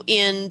so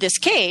in this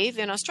cave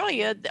in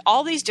Australia,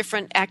 all these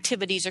different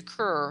activities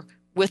occur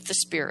with the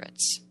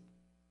spirits,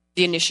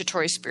 the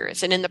initiatory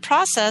spirits. And in the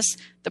process,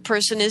 the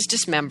person is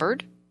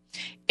dismembered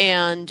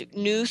and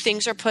new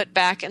things are put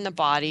back in the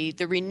body.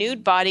 The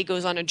renewed body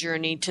goes on a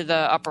journey to the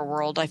upper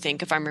world, I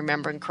think, if I'm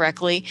remembering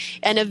correctly.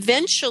 And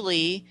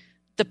eventually,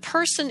 the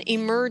person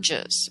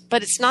emerges,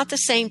 but it's not the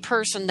same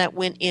person that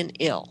went in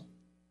ill.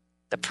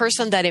 The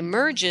person that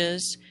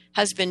emerges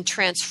has been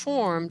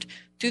transformed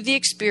through the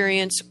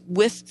experience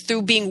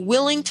through being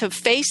willing to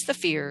face the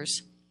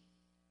fears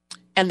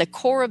and the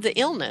core of the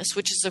illness,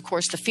 which is, of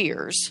course, the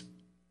fears,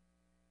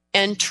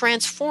 and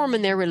transform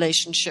in their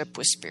relationship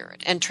with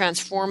spirit and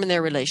transform in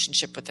their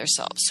relationship with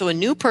themselves. So a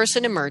new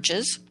person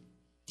emerges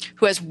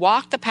who has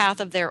walked the path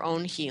of their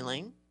own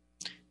healing,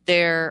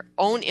 their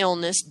own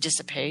illness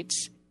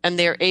dissipates, and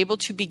they're able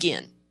to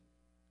begin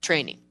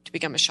training to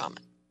become a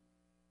shaman.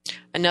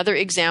 Another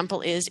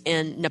example is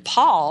in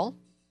Nepal,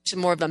 which is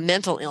more of a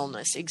mental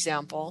illness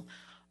example,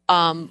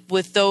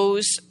 with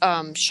those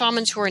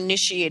shamans who are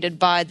initiated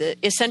by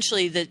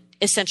essentially the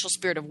essential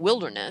spirit of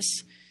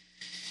wilderness.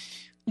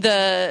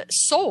 The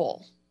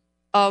soul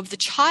of the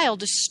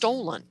child is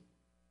stolen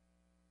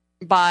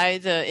by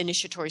the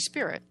initiatory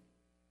spirit.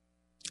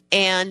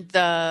 And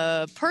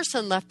the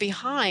person left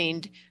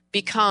behind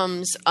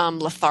becomes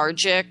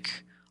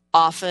lethargic,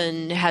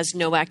 often has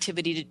no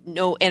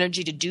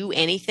energy to do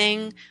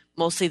anything.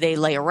 Mostly they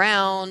lay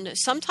around.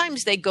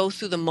 Sometimes they go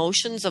through the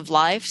motions of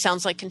life.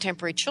 Sounds like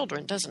contemporary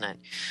children, doesn't it?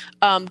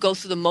 Go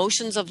through the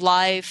motions of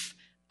life.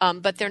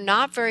 But they're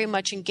not very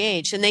much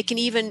engaged. And they can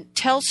even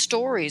tell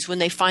stories when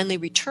they finally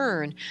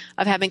return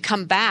of having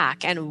come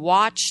back and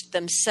watched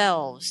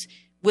themselves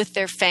with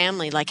their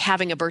family, like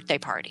having a birthday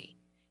party,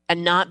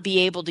 and not be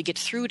able to get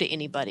through to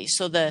anybody.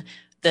 So the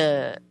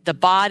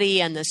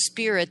body and the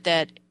spirit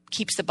that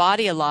keeps the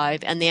body alive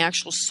and the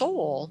actual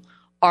soul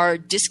are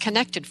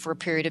disconnected for a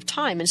period of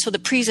time. And so the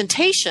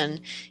presentation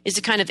is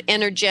a kind of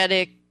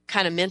energetic,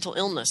 kind of mental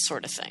illness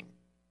sort of thing.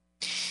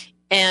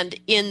 And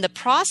in the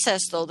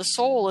process, though, the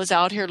soul is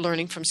out here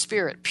learning from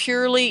spirit,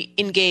 purely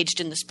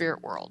engaged in the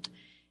spirit world.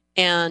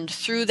 And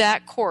through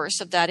that course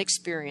of that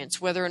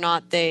experience, whether or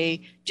not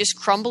they just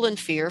crumble in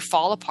fear,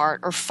 fall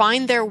apart, or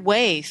find their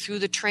way through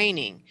the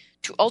training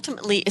to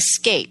ultimately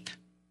escape.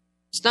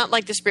 It's not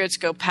like the spirits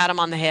go pat them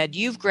on the head.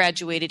 You've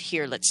graduated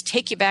here. Let's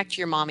take you back to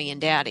your mommy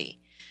and daddy.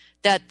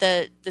 That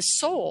the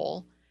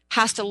soul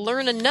has to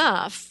learn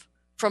enough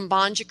from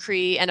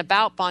Banjakri and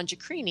about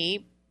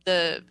Banjakrini,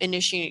 the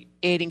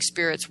initiating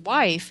spirit's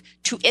wife,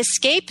 to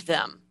escape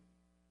them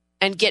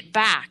and get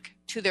back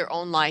to their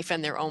own life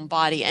and their own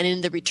body. And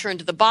in the return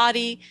to the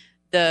body,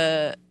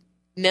 the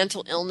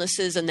mental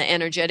illnesses and the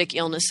energetic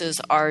illnesses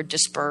are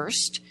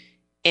dispersed,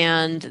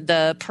 and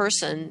the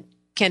person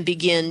can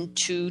begin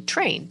to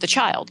train. The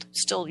child,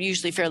 still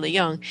usually fairly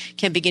young,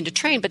 can begin to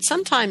train. But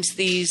sometimes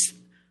these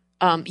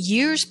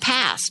years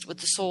passed with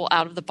the soul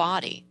out of the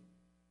body.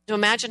 So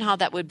imagine how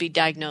that would be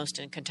diagnosed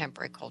in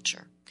contemporary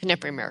culture,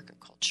 contemporary American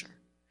culture.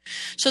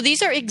 So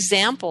these are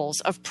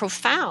examples of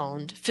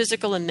profound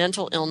physical and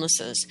mental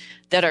illnesses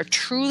that are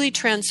truly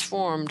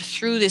transformed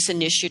through this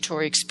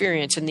initiatory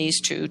experience in these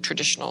two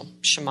traditional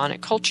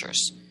shamanic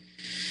cultures.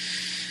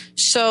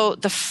 So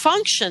the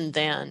function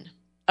then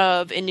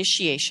of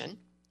initiation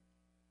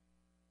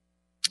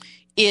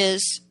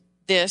is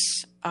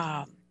this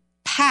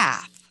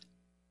path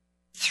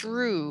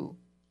through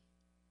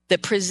the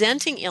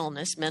presenting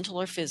illness,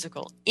 mental or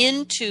physical,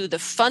 into the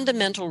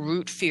fundamental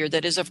root fear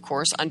that is, of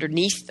course,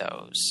 underneath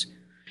those.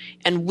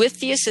 And with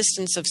the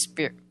assistance of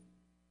spirit,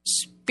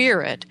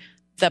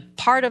 the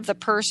part of the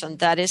person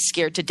that is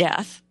scared to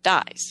death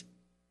dies.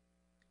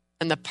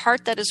 And the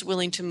part that is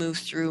willing to move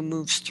through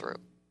moves through.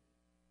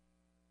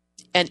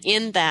 And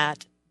in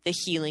that, the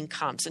healing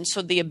comes. And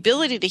so the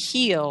ability to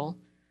heal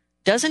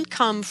doesn't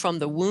come from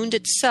the wound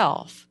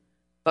itself,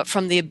 but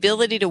from the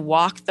ability to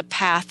walk the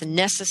path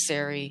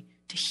necessary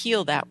to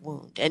heal that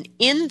wound. And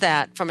in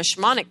that, from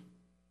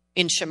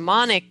in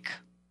shamanic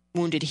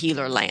wounded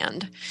healer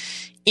land,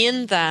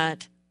 in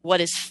that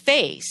what is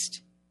faced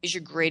is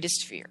your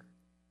greatest fear,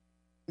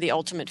 the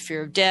ultimate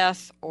fear of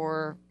death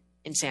or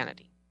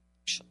insanity.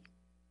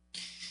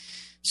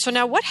 So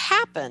now what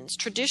happens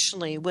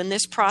traditionally when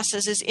this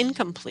process is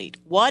incomplete?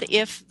 What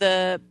if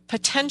the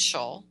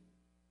potential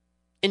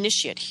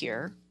initiate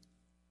here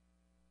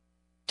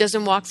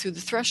doesn't walk through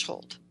the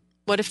threshold?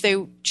 What if they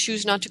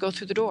choose not to go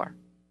through the door?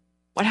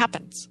 What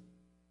happens?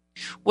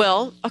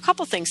 Well, a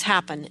couple things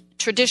happen.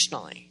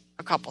 Traditionally,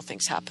 a couple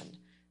things happen.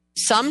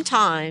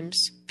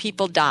 Sometimes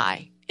people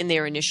die in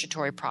their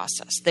initiatory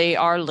process. They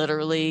are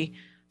literally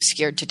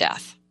scared to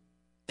death.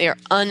 They are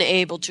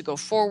unable to go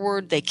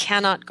forward. They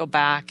cannot go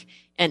back.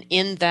 And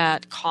in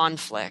that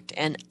conflict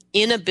and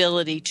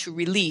inability to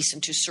release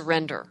and to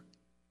surrender,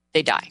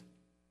 they die.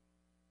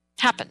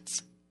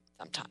 Happens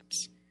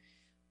sometimes.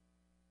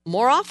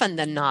 More often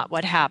than not,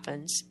 what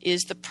happens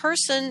is the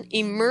person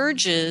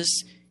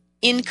emerges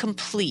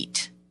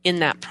incomplete in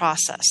that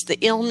process. The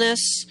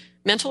illness,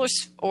 mental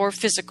or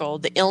physical,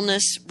 the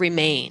illness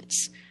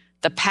remains.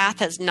 The path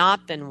has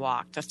not been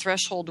walked. The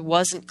threshold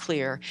wasn't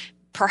clear.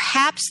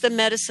 Perhaps the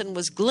medicine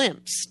was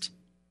glimpsed.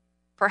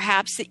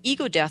 Perhaps the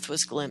ego death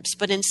was glimpsed,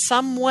 but in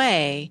some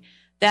way,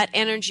 that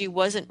energy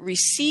wasn't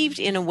received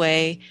in a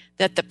way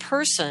that the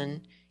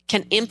person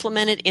can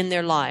implement it in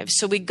their lives.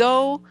 So we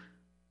go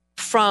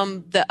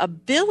from the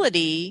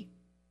ability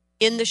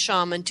in the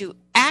shaman to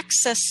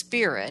access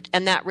spirit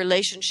and that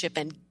relationship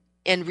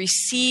and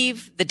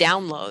receive the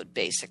download,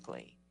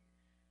 basically.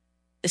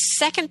 The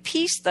second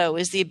piece, though,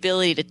 is the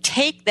ability to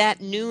take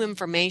that new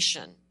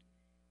information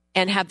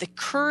and have the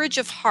courage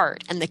of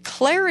heart and the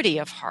clarity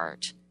of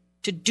heart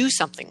to do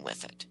something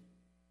with it.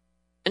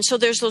 And so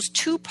there's those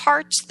two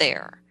parts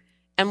there.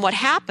 And what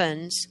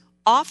happens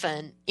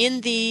often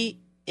in the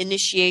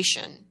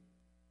initiation,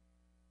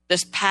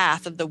 this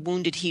path of the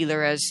wounded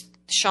healer as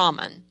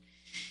shaman,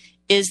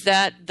 is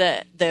that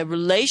the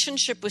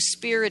relationship with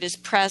spirit is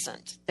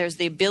present. There's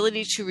the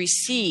ability to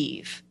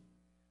receive,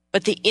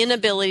 but the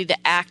inability to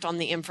act on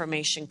the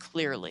information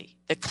clearly.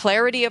 The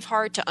clarity of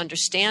heart to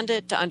understand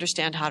it, to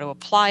understand how to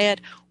apply it,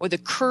 or the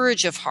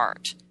courage of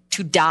heart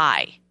to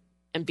die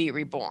and be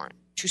reborn,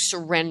 to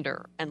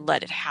surrender and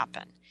let it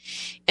happen.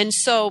 And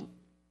so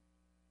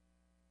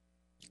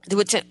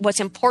what's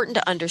important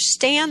to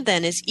understand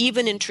then is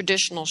even in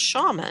traditional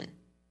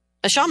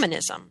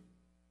shamanism,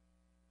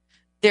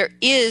 there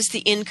is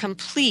the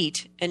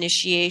incomplete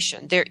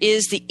initiation. There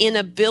is the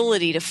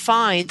inability to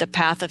find the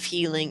path of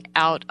healing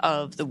out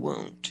of the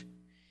wound.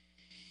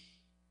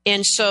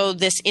 And so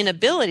this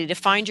inability to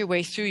find your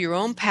way through your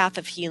own path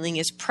of healing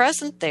is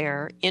present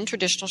there in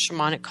traditional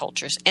shamanic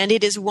cultures. And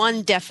it is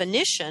one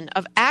definition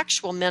of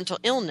actual mental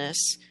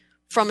illness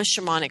from a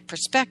shamanic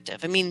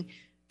perspective. I mean,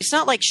 it's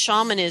not like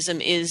shamanism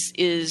is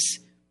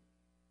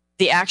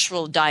the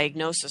actual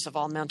diagnosis of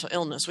all mental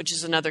illness, which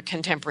is another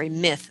contemporary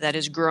myth that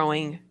is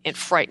growing at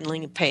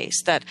frightening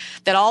pace, that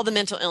all the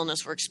mental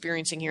illness we're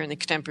experiencing here in the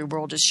contemporary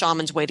world is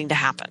shamans waiting to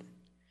happen.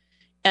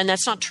 And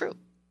that's not true.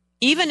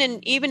 Even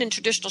in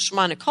traditional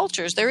shamanic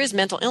cultures, there is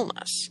mental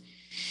illness.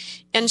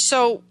 And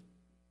so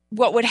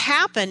what would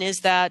happen is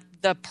that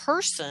the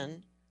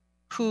person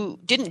who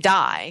didn't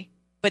die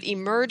but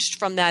emerged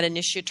from that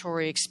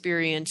initiatory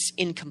experience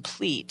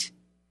incomplete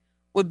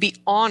would be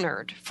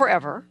honored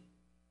forever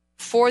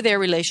for their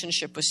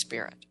relationship with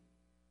spirit.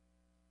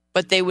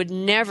 But they would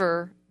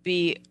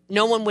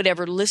no one would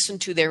ever listen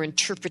to their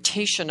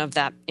interpretation of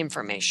that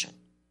information.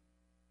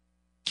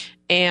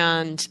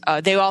 And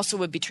they also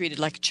would be treated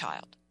like a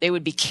child. They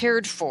would be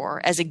cared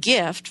for as a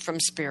gift from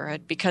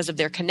spirit because of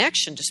their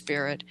connection to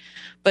spirit,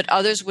 but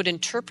others would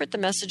interpret the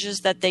messages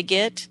that they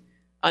get,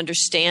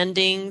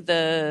 understanding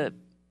the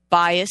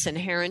bias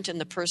inherent in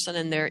the person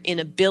and their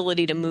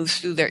inability to move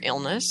through their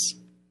illness.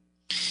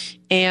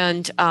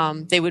 And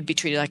they would be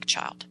treated like a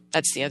child.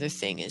 That's the other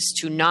thing, is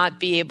to not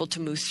be able to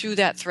move through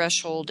that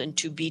threshold and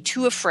to be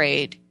too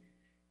afraid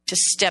to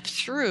step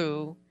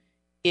through.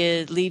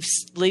 It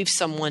leaves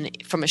someone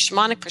from a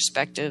shamanic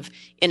perspective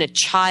in a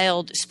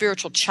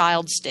spiritual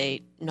child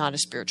state, not a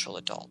spiritual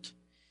adult.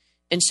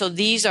 And so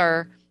these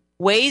are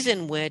ways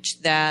in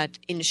which that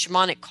in the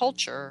shamanic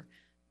culture,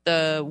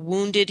 the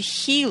wounded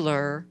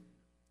healer,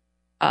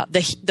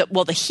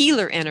 the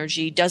healer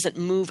energy doesn't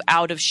move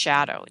out of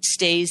shadow. It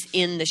stays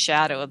in the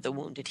shadow of the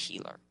wounded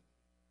healer.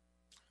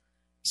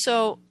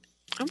 So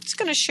I'm just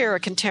going to share a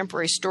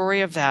contemporary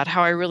story of that,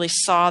 how I really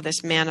saw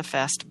this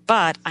manifest,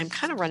 but I'm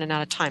kind of running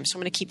out of time, so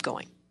I'm going to keep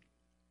going.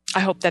 I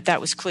hope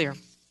that was clear.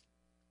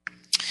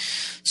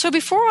 So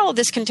before all of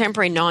this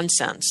contemporary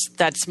nonsense,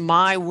 that's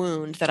my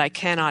wound that I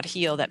cannot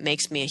heal, that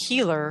makes me a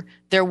healer,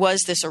 there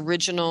was this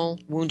original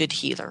wounded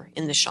healer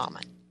in the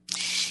shaman.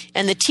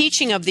 And the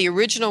teaching of the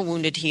original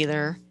wounded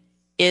healer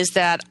is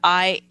that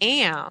I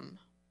am,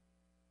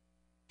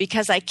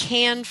 because I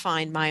can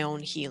find my own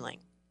healing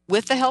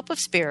with the help of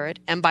spirit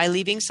and by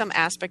leaving some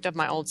aspect of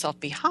my old self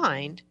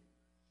behind,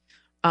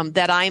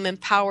 that I am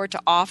empowered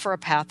to offer a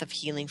path of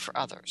healing for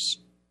others.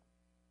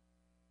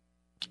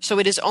 So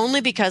it is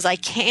only because I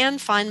can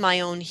find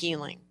my own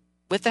healing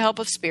with the help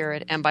of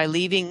spirit and by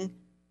leaving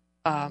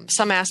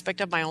some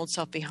aspect of my old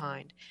self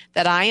behind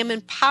that I am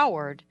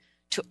empowered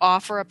to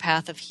offer a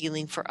path of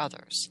healing for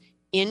others.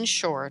 In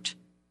short,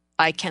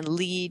 I can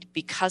lead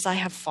because I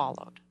have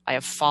followed. I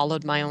have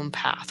followed my own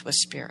path with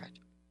spirit.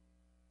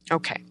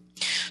 Okay.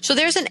 So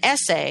there's an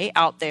essay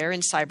out there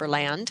in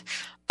Cyberland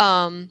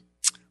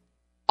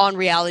on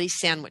Reality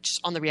Sandwich,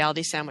 on the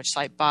Reality Sandwich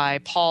site by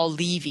Paul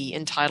Levy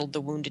entitled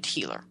The Wounded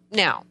Healer.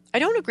 Now, I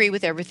don't agree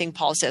with everything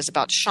Paul says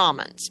about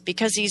shamans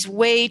because he's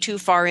way too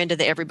far into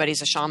the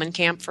everybody's a shaman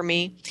camp for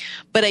me.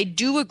 But I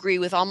do agree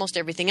with almost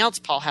everything else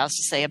Paul has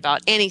to say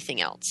about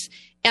anything else.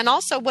 And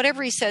also,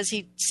 whatever he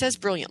says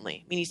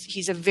brilliantly. I mean,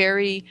 he's a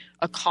very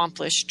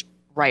accomplished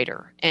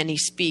writer, and he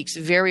speaks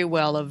very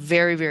well of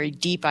very, very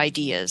deep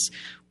ideas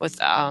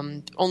with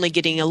only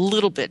getting a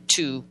little bit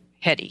too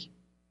heady.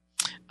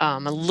 A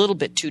little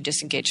bit too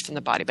disengaged from the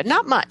body, but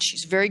not much.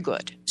 He's very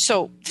good.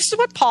 So this is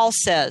what Paul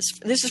says.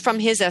 This is from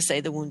his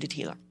essay, The Wounded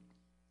Healer.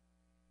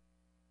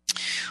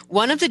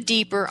 One of the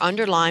deeper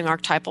underlying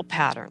archetypal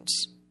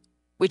patterns,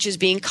 which is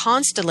being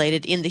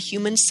constellated in the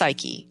human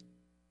psyche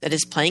that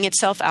is playing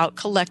itself out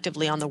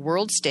collectively on the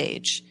world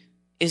stage,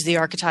 is the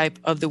archetype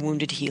of the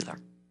wounded healer.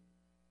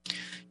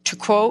 To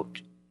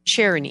quote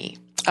Cherny,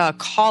 a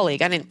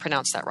colleague, I didn't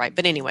pronounce that right,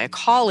 but anyway, a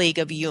colleague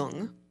of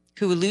Jung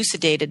who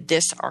elucidated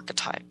this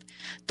archetype,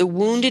 the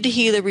wounded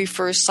healer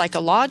refers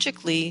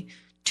psychologically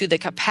to the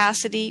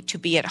capacity to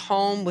be at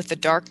home with the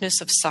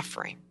darkness of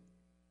suffering,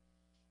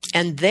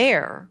 and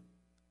there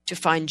to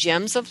find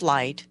gems of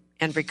light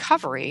and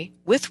recovery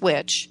with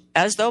which,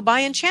 as though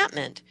by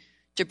enchantment,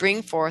 to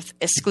bring forth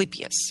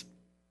Asclepius,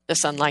 the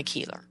sun-like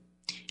healer.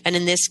 And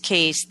in this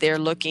case, they're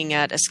looking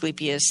at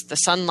Asclepius, the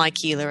sun-like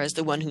healer, as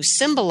the one who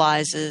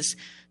symbolizes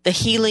the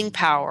healing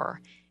power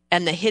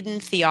and the hidden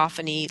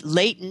theophany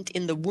latent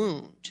in the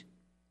wound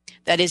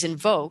that is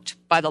invoked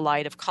by the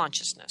light of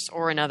consciousness,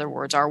 or in other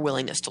words, our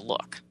willingness to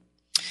look.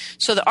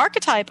 So the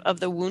archetype of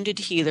the wounded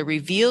healer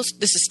reveals,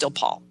 this is still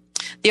Paul,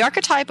 the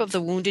archetype of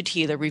the wounded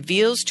healer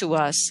reveals to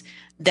us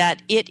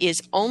that it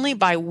is only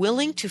by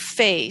willing to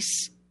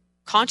face,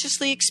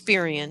 consciously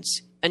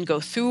experience, and go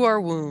through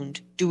our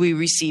wound do we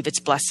receive its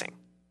blessing.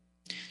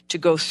 To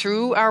go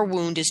through our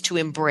wound is to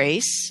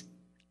embrace,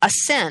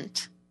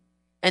 assent,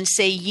 and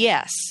say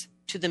yes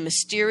to the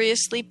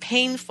mysteriously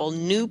painful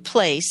new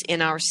place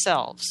in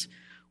ourselves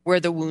where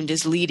the wound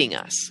is leading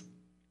us.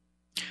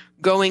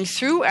 Going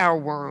through our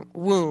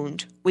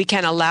wound, we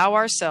can allow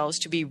ourselves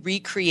to be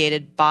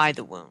recreated by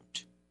the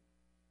wound.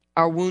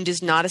 Our wound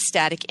is not a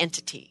static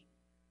entity,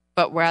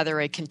 but rather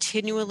a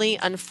continually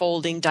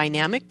unfolding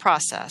dynamic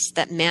process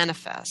that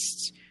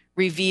manifests,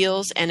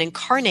 reveals, and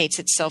incarnates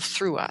itself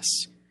through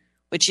us,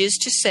 which is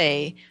to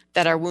say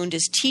that our wound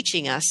is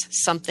teaching us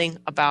something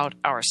about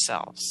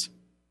ourselves.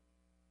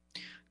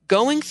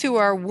 Going through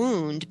our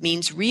wound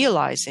means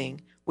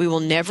realizing we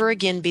will never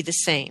again be the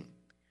same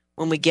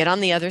when we get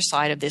on the other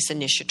side of this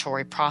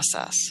initiatory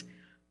process.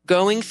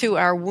 Going through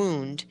our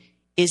wound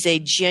is a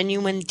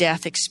genuine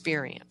death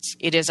experience.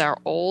 It is our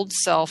old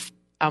self,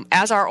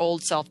 as our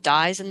old self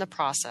dies in the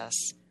process,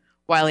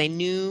 while a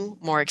new,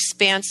 more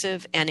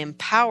expansive and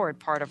empowered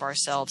part of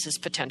ourselves is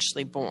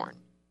potentially born.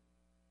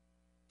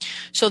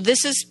 So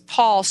this is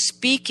Paul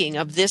speaking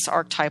of this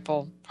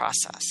archetypal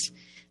process.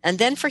 And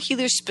then for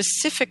healers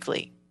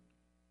specifically,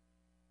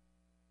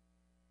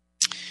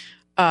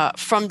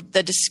 from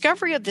the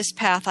discovery of this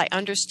path, I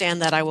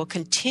understand that I will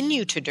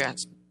continue to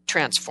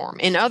transform.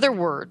 In other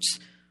words,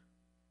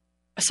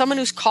 someone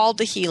who's called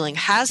to healing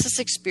has this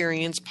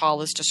experience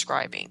Paul is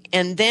describing,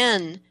 and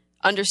then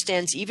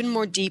understands even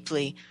more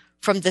deeply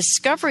from the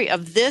discovery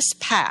of this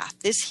path,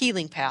 this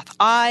healing path,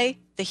 I,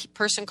 the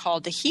person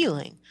called to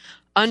healing,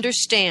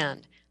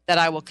 understand that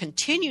I will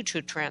continue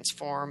to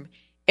transform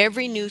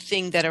every new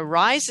thing that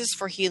arises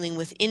for healing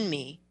within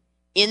me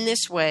in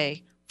this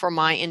way for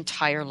my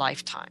entire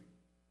lifetime.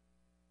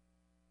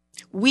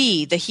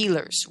 We, the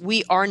healers,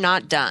 we are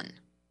not done.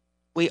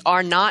 We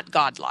are not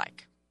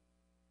godlike.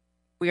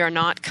 We are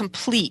not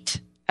complete,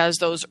 as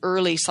those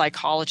early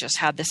psychologists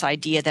had this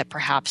idea that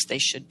perhaps they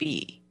should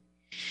be.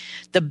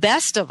 The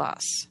best of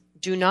us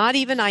do not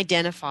even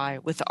identify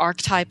with the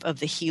archetype of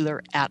the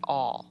healer at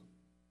all.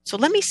 So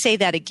let me say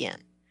that again.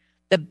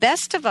 The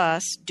best of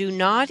us do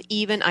not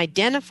even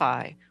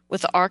identify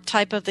with the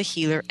archetype of the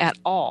healer at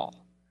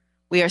all.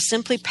 We are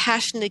simply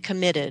passionately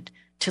committed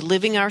to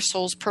living our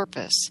soul's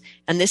purpose,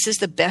 and this is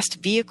the best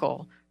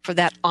vehicle for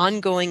that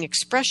ongoing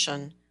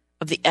expression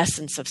of the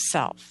essence of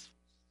self.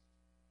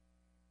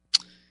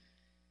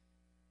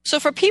 So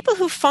for people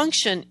who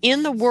function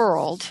in the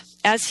world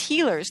as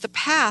healers, the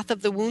path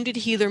of the wounded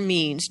healer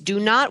means do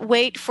not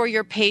wait for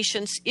your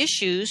patient's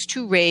issues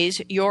to raise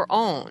your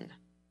own.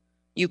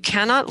 You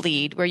cannot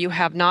lead where you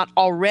have not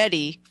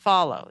already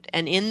followed.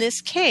 And in this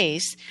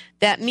case,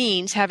 that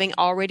means having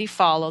already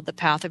followed the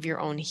path of your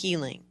own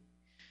healing.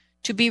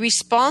 To be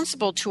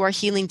responsible to our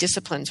healing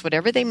disciplines,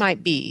 whatever they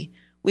might be,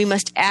 we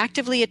must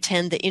actively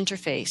attend the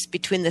interface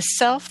between the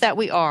self that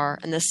we are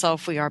and the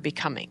self we are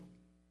becoming.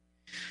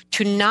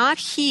 To not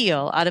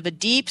heal out of a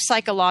deep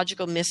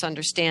psychological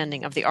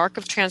misunderstanding of the arc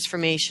of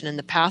transformation and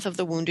the path of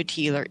the wounded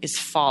healer is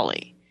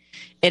folly.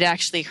 It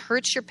actually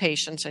hurts your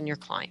patients and your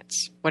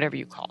clients, whatever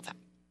you call them.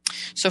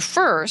 So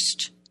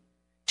first,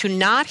 to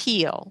not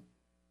heal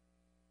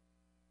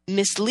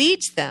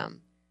misleads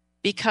them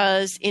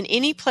because in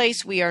any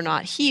place we are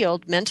not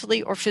healed,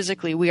 mentally or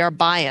physically, we are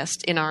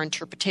biased in our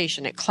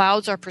interpretation. It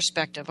clouds our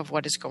perspective of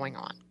what is going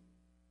on.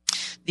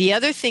 The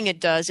other thing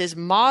it does is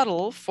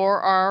model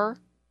for our,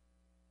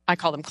 I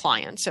call them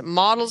clients, it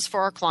models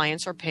for our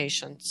clients or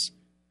patients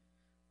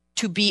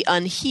to be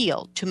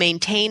unhealed, to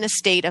maintain a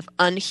state of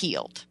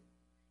unhealed.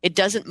 It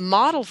doesn't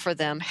model for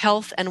them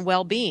health and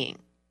well-being.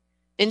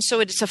 And so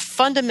it's a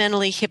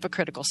fundamentally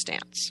hypocritical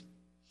stance.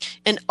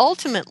 And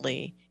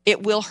ultimately,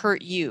 it will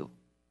hurt you,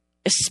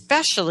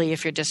 especially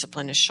if your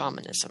discipline is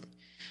shamanism.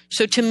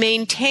 So to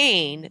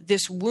maintain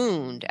this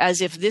wound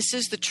as if this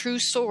is the true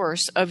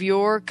source of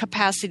your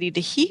capacity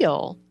to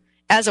heal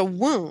as a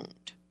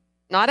wound,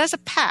 not as a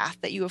path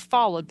that you have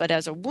followed, but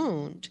as a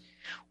wound,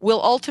 will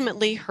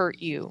ultimately hurt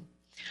you.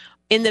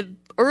 In the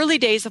early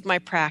days of my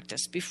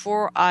practice,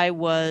 before I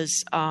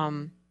was,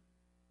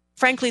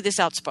 frankly, this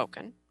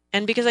outspoken,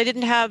 and because I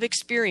didn't have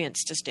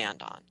experience to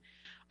stand on,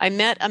 I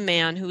met a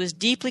man who was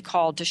deeply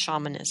called to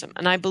shamanism,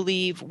 and I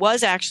believe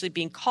was actually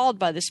being called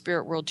by the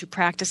spirit world to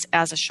practice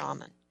as a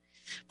shaman.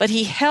 But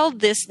he held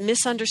this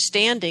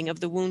misunderstanding of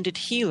the wounded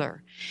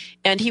healer,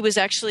 and he was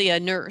actually a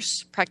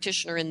nurse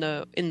practitioner in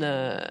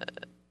the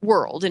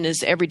world in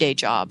his everyday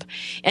job.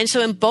 And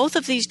so in both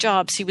of these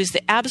jobs, he was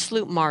the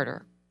absolute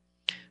martyr,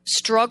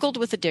 struggled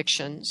with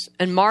addictions,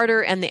 and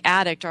martyr and the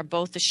addict are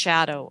both the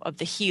shadow of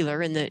the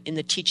healer in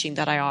the teaching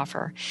that I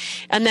offer.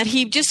 And that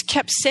he just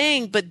kept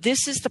saying, but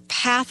this is the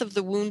path of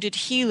the wounded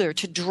healer,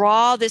 to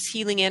draw this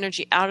healing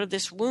energy out of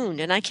this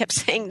wound. And I kept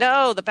saying,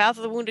 no, the path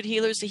of the wounded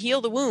healer is to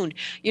heal the wound.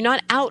 You're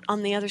not out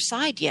on the other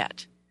side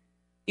yet.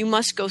 You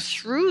must go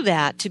through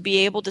that to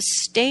be able to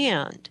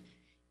stand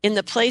in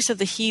the place of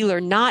the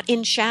healer, not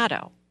in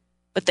shadow,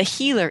 but the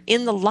healer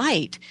in the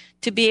light,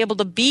 to be able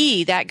to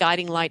be that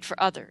guiding light for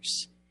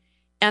others.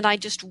 And I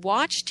just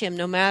watched him,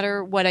 no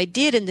matter what I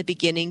did in the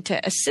beginning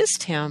to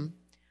assist him,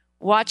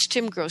 watched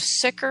him grow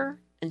sicker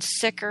and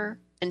sicker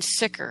and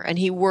sicker. And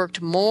he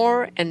worked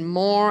more and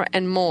more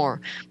and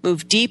more,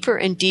 moved deeper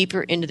and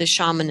deeper into the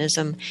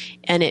shamanism,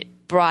 and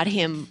it brought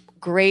him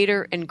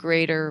greater and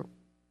greater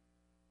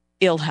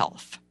ill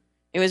health.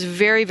 It was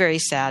very, very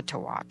sad to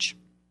watch.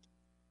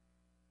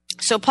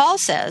 So Paul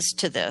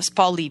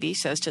Levy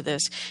says to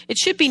this, it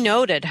should be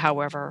noted,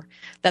 however,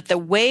 that the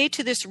way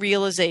to this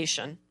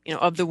realization,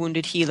 of the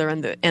wounded healer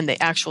and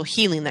the actual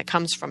healing that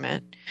comes from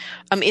it,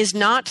 is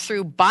not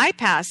through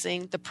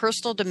bypassing the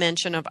personal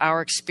dimension of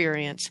our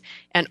experience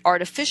and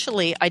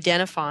artificially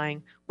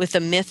identifying with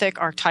the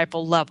mythic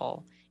archetypal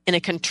level in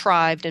a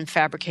contrived and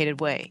fabricated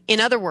way.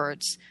 In other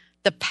words,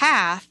 the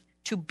path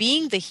to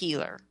being the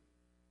healer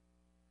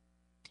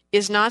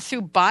is not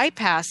through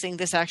bypassing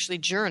this actually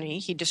journey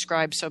he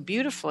describes so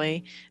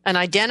beautifully and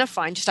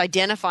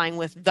identifying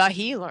with the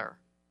healer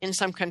in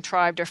some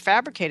contrived or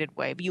fabricated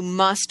way, but you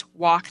must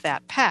walk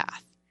that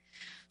path.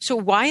 So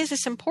why is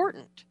this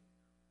important?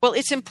 Well,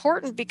 it's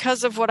important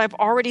because of what I've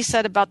already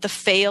said about the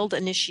failed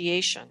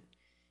initiation.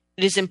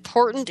 It is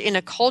important in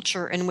a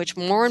culture in which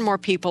more and more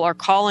people are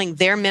calling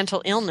their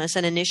mental illness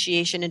an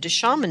initiation into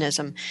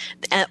shamanism,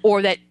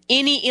 or that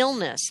any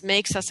illness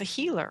makes us a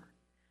healer.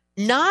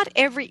 Not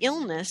every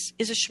illness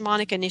is a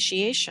shamanic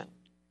initiation.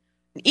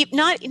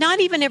 Not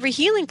even every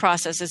healing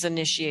process is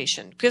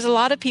initiation, because a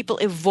lot of people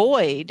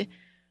avoid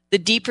the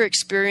deeper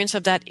experience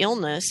of that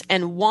illness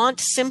and want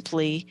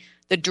simply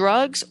the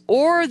drugs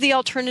or the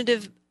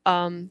alternative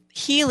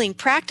healing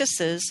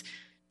practices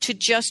to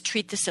just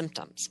treat the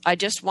symptoms. I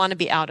just want to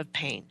be out of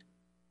pain.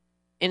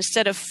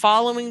 Instead of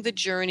following the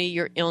journey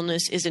your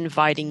illness is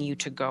inviting you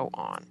to go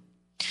on.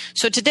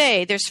 So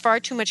today, there's far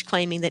too much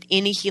claiming that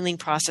any healing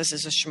process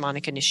is a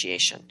shamanic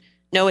initiation.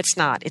 No, it's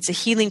not. It's a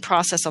healing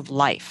process of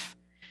life.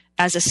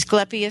 As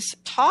Asclepius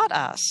taught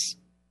us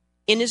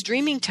in his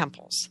dreaming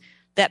temples,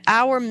 that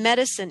our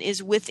medicine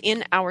is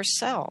within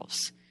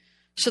ourselves.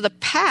 So the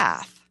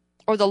path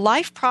or the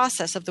life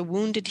process of the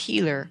wounded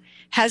healer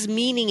has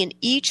meaning in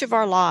each of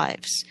our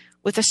lives,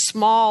 with a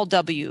small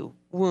w,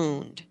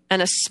 wound,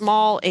 and a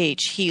small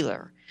h,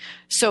 healer.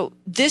 So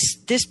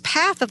this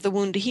path of the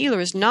wounded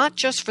healer is not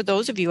just for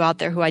those of you out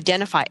there who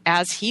identify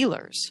as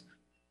healers,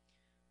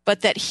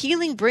 but that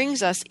healing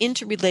brings us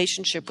into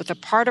relationship with a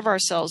part of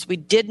ourselves we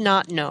did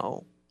not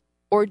know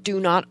or do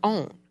not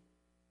own.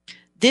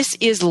 This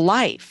is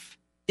life.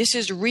 This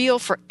is real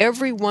for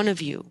every one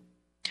of you.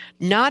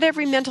 Not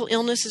every mental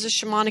illness is a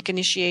shamanic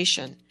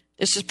initiation.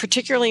 This is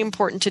particularly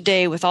important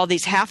today with all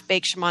these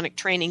half-baked shamanic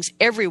trainings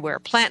everywhere,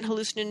 plant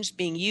hallucinogens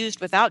being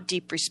used without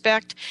deep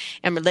respect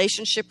and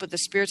relationship with the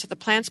spirits of the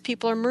plants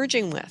people are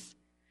merging with.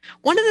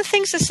 One of the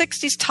things the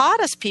 60s taught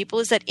us, people,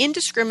 is that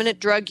indiscriminate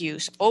drug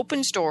use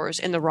opens doors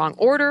in the wrong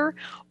order,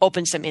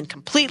 opens them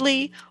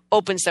incompletely,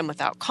 opens them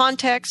without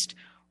context,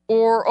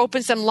 or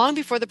opens them long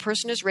before the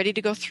person is ready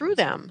to go through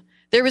them.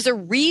 There is a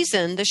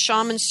reason the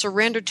shamans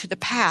surrendered to the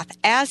path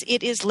as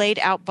it is laid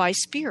out by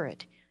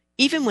spirit,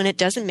 even when it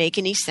doesn't make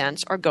any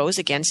sense or goes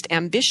against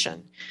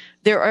ambition.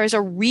 There is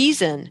a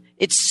reason.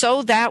 It's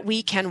so that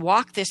we can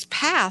walk this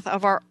path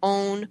of our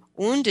own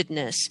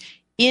woundedness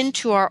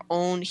into our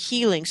own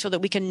healing so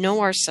that we can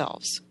know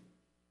ourselves.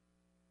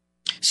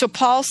 So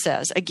Paul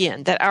says,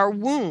 again, that our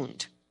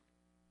wound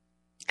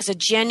is a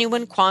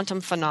genuine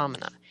quantum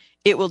phenomena.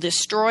 It will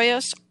destroy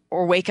us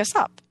or wake us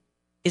up.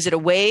 Is it a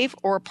wave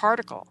or a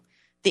particle?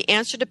 The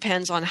answer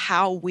depends on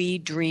how we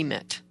dream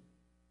it.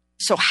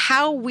 So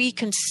how we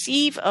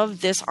conceive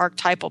of this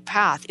archetypal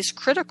path is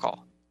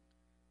critical.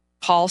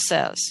 Paul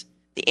says,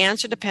 the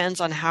answer depends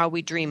on how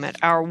we dream it.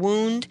 Our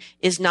wound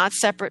is not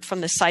separate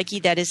from the psyche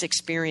that is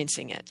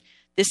experiencing it.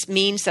 This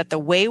means that the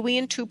way we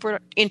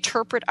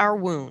interpret our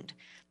wound,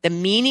 the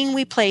meaning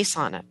we place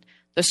on it,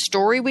 the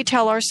story we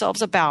tell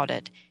ourselves about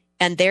it,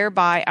 and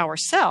thereby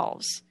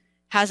ourselves,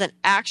 has an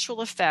actual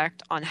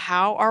effect on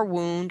how our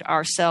wound,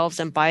 ourselves,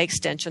 and by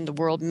extension, the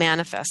world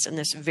manifests in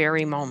this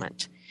very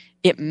moment.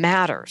 It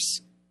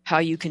matters how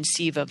you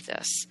conceive of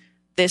this.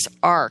 This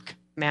arc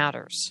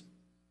matters.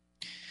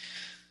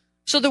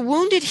 So the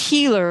wounded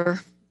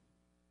healer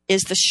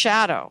is the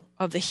shadow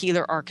of the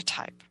healer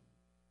archetype.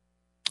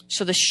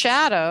 So the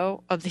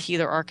shadow of the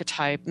healer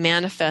archetype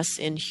manifests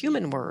in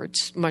human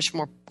words, much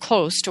more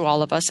close to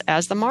all of us,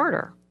 as the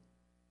martyr.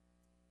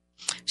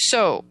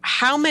 So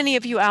how many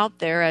of you out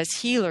there as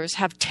healers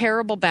have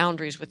terrible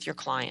boundaries with your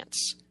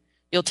clients?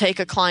 You'll take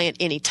a client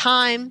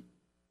anytime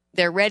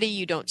they're ready.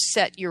 You don't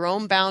set your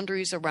own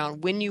boundaries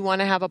around when you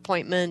want to have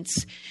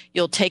appointments.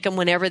 You'll take them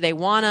whenever they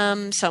want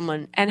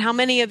them. And how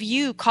many of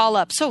you call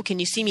up, so can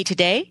you see me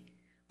today?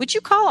 Would you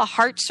call a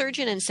heart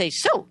surgeon and say,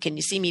 so can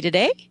you see me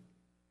today?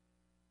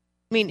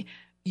 I mean,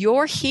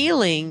 your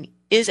healing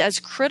is as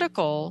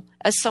critical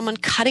as someone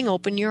cutting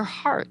open your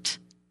heart.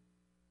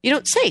 You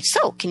don't say,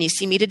 so can you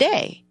see me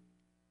today?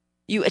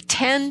 You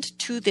attend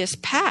to this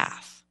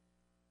path.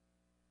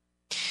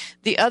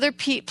 The other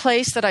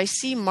place that I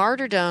see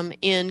martyrdom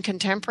in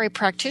contemporary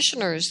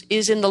practitioners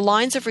is in the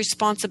lines of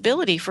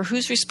responsibility for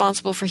who's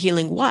responsible for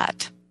healing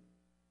what.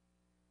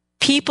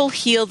 People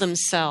heal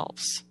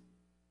themselves.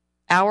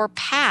 Our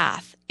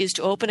path is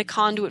to open a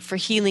conduit for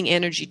healing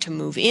energy to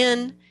move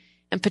in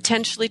and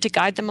potentially to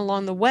guide them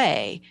along the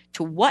way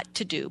to what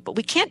to do, but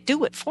we can't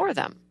do it for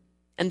them.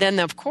 And then,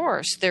 of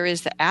course, there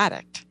is the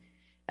addict.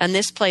 And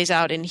this plays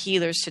out in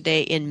healers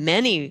today in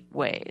many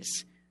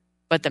ways,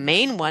 but the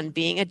main one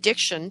being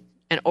addiction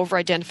and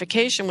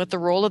over-identification with the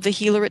role of the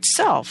healer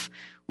itself,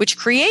 which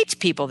creates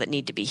people that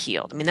need to be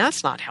healed. I mean,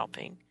 that's not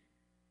helping.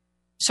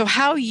 So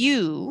how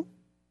you,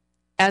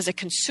 as a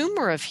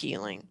consumer of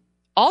healing,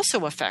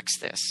 also affects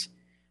this,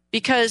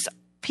 because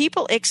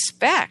people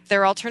expect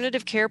their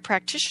alternative care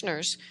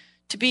practitioners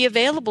to be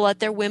available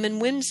at their whim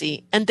and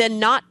whimsy and then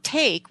not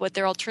take what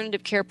their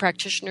alternative care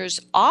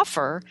practitioners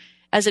offer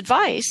as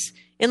advice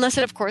unless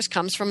it, of course,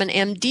 comes from an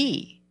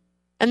MD.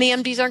 And the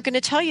MDs aren't going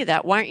to tell you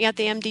that. Why aren't you at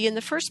the MD in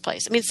the first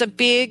place? I mean, it's a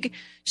big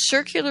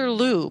circular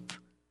loop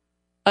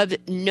of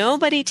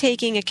nobody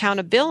taking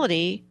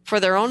accountability for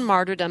their own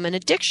martyrdom and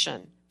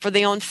addiction, for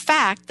the own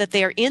fact that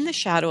they are in the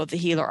shadow of the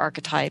healer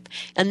archetype,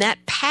 and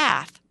that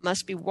path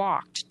must be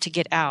walked to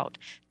get out.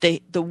 The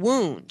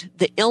wound,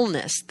 the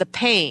illness, the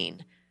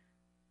pain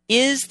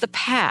is the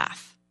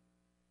path.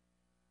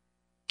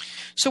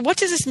 So what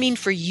does this mean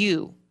for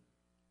you?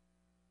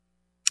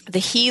 The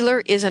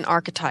healer is an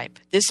archetype.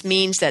 This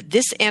means that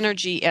this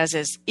energy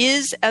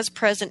is as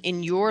present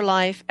in your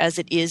life as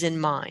it is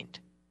in mine.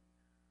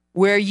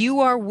 Where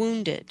you are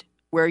wounded,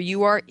 where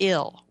you are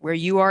ill, where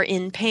you are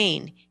in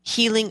pain,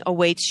 healing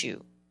awaits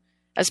you.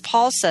 As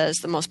Paul says,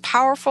 the most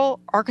powerful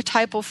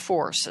archetypal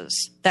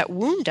forces that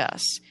wound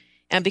us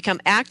and become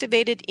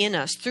activated in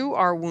us through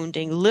our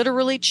wounding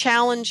literally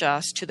challenge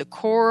us to the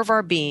core of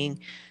our being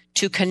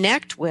to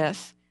connect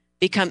with,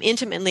 become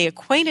intimately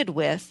acquainted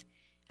with,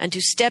 and to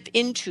step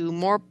into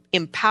more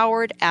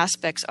empowered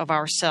aspects of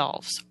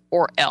ourselves,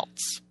 or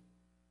else.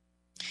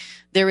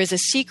 There is a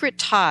secret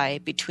tie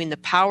between the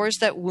powers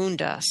that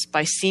wound us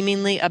by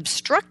seemingly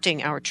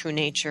obstructing our true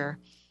nature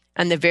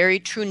and the very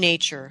true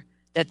nature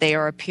that they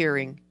are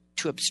appearing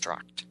to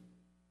obstruct.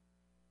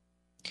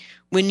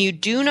 When you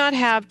do not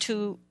have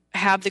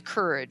the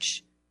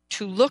courage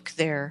to look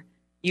there,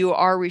 you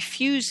are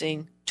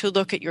refusing to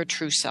look at your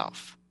true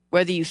self,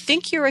 whether you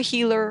think you're a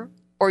healer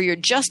or you're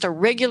just a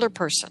regular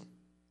person.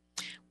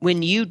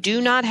 When you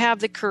do not have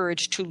the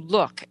courage to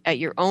look at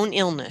your own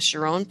illness,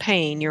 your own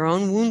pain, your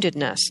own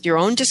woundedness, your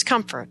own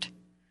discomfort,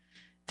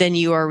 then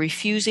you are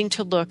refusing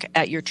to look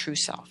at your true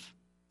self.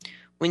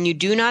 When you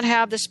do not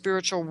have the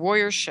spiritual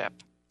warriorship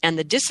and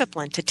the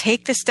discipline to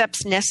take the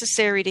steps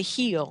necessary to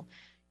heal,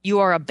 you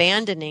are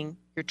abandoning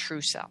your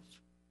true self.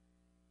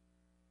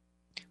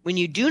 When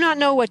you do not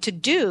know what to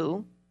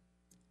do,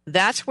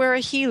 that's where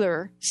a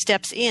healer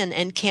steps in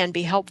and can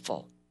be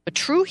helpful. A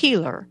true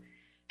healer,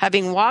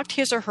 having walked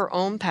his or her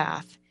own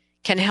path,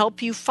 can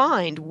help you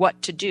find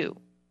what to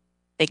do.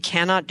 They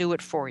cannot do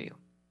it for you.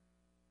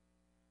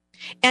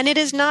 And it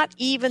is not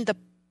even the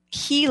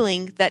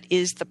healing that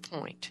is the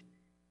point.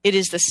 It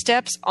is the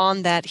steps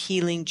on that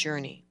healing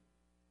journey.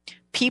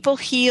 People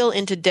heal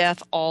into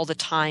death all the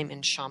time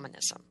in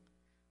shamanism.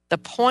 The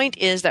point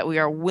is that we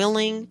are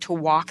willing to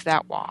walk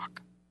that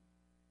walk.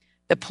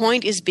 The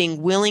point is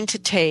being willing to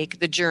take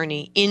the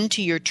journey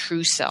into your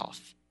true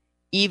self,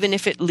 even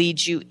if it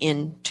leads you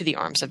into the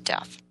arms of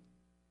death.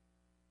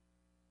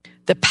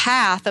 The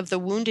path of the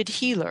wounded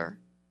healer,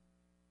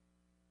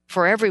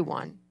 for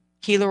everyone,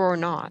 healer or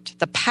not,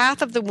 the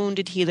path of the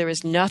wounded healer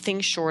is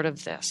nothing short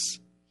of this.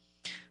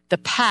 The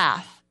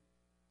path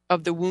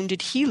of the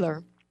wounded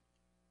healer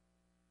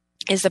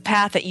is the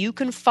path that you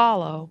can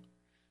follow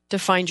to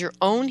find your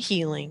own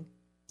healing,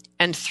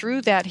 and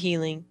through that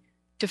healing,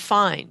 to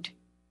find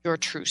your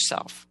true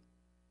self.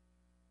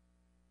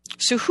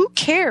 So who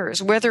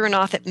cares whether or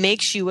not that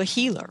makes you a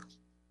healer?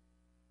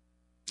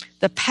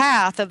 The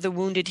path of the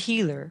wounded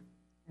healer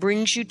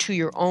brings you to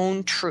your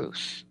own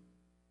truth.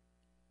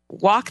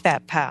 Walk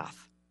that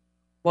path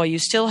while you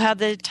still have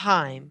the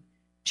time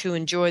to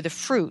enjoy the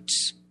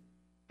fruits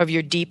of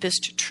your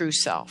deepest true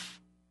self.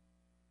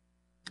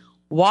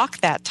 Walk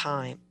that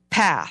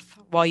path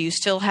while you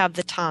still have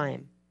the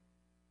time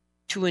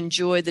to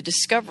enjoy the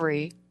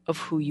discovery of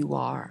who you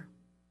are.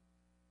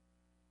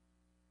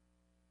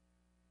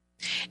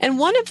 And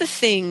one of the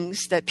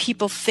things that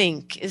people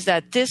think is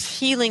that this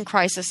healing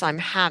crisis I'm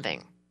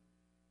having,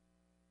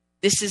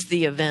 this is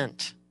the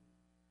event.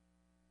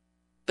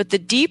 But the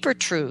deeper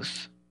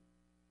truth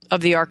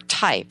of the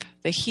archetype,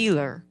 the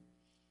healer,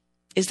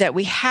 is that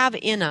we have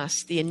in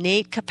us the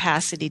innate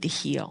capacity to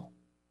heal,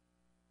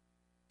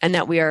 and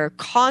that we are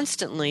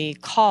constantly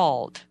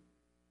called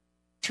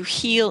to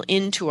heal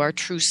into our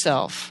true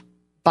self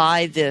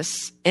by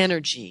this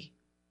energy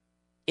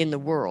in the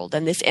world.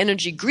 And this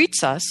energy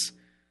greets us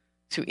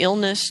through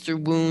illness, through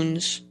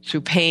wounds,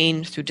 through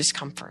pain, through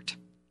discomfort.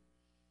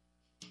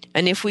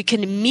 And if we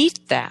can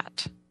meet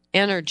that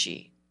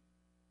energy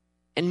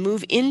and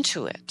move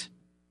into it,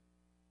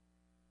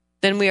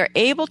 then we are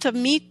able to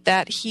meet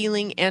that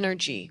healing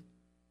energy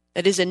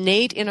that is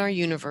innate in our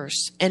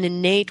universe and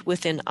innate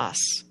within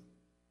us.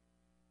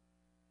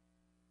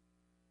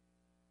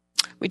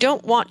 We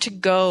don't want to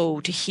go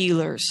to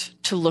healers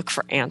to look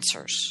for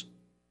answers.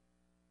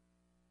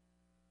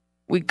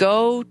 We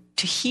go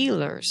to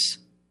healers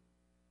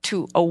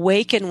to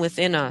awaken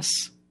within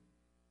us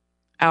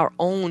our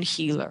own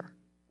healer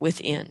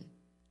within,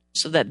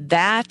 so that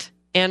that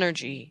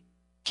energy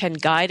can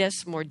guide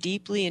us more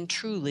deeply and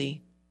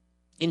truly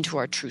into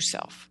our true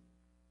self.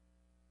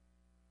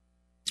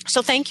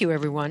 So thank you,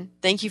 everyone.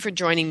 Thank you for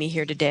joining me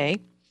here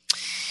today.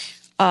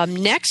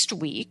 Next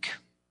week,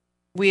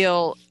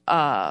 we'll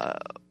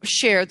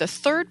share the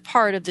third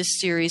part of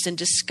this series and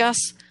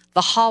discuss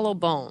the hollow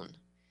bone.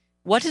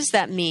 What does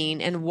that mean,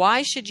 and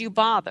why should you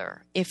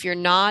bother if you're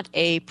not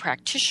a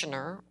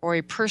practitioner or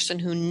a person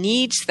who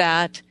needs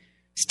that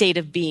state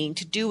of being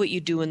to do what you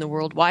do in the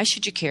world? Why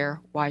should you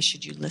care? Why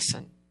should you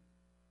listen?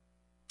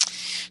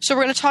 So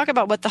we're going to talk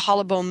about what the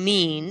hollow bone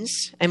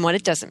means and what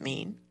it doesn't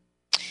mean,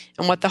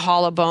 and what the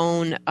hollow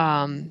bone,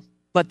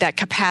 what that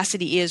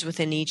capacity is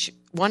within each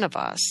one of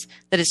us,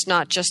 that it's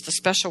not just the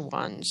special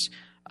ones,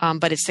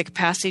 but it's the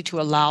capacity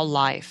to allow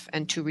life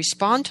and to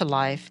respond to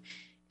life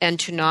and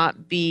to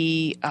not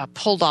be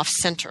pulled off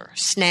center,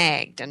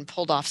 snagged and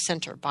pulled off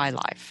center by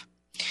life.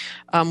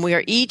 We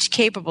are each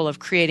capable of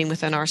creating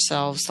within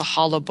ourselves the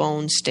hollow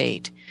bone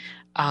state,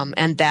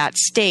 and that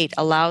state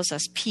allows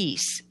us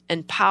peace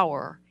and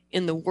power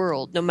in the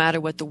world, no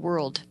matter what the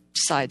world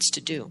decides to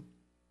do.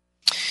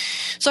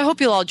 So I hope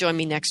you'll all join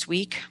me next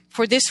week.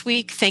 For this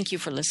week, thank you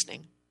for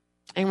listening.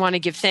 I want to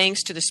give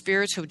thanks to the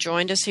spirits who have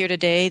joined us here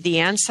today, the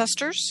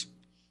ancestors,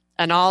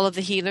 and all of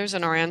the healers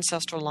in our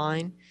ancestral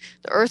line,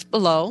 the earth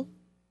below,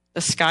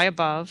 the sky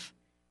above,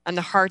 and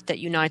the heart that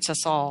unites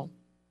us all.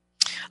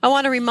 I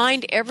want to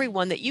remind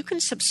everyone that you can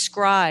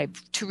subscribe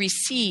to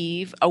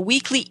receive a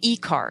weekly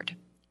e-card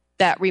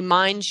that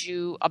reminds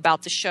you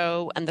about the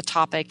show and the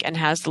topic and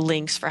has the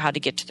links for how to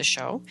get to the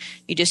show.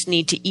 You just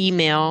need to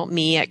email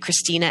me at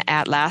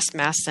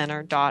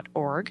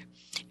Christina@lastmasscenter.org,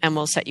 and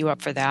we'll set you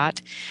up for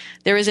that.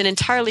 There is an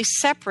entirely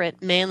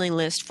separate mailing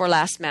list for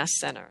Last Mass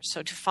Center.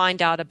 So to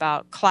find out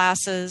about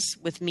classes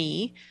with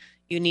me,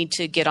 you need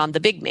to get on the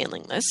big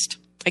mailing list.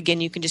 Again,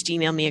 you can just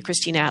email me at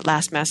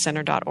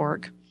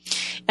Christina@lastmasscenter.org.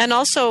 And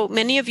also,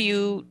 many of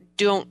you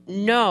don't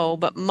know,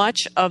 but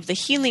much of the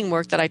healing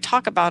work that I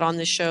talk about on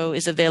the show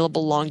is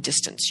available long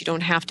distance. You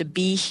don't have to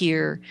be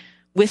here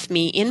with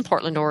me in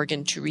Portland,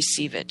 Oregon to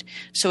receive it.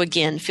 So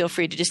again, feel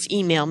free to just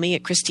email me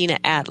at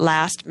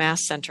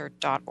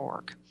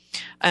Christina@lastmasscenter.org.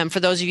 For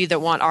those of you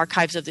that want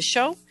archives of the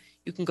show,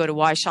 you can go to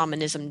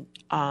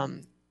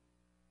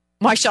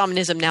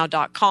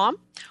whyshamanismnow.com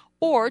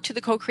or to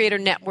the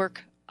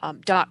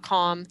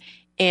co-creatornetwork.com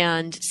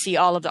and see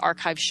all of the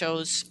archive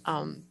shows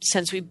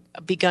since we've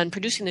begun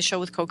producing the show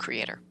with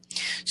Co-Creator.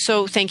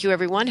 So thank you,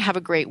 everyone. Have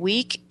a great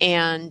week,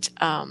 and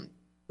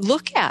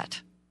look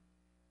at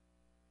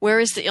where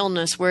is the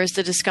illness, where is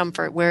the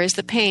discomfort, where is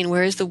the pain,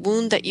 where is the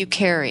wound that you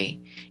carry,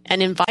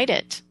 and invite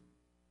it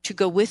to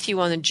go with you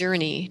on the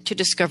journey to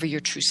discover your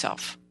true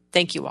self.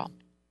 Thank you all.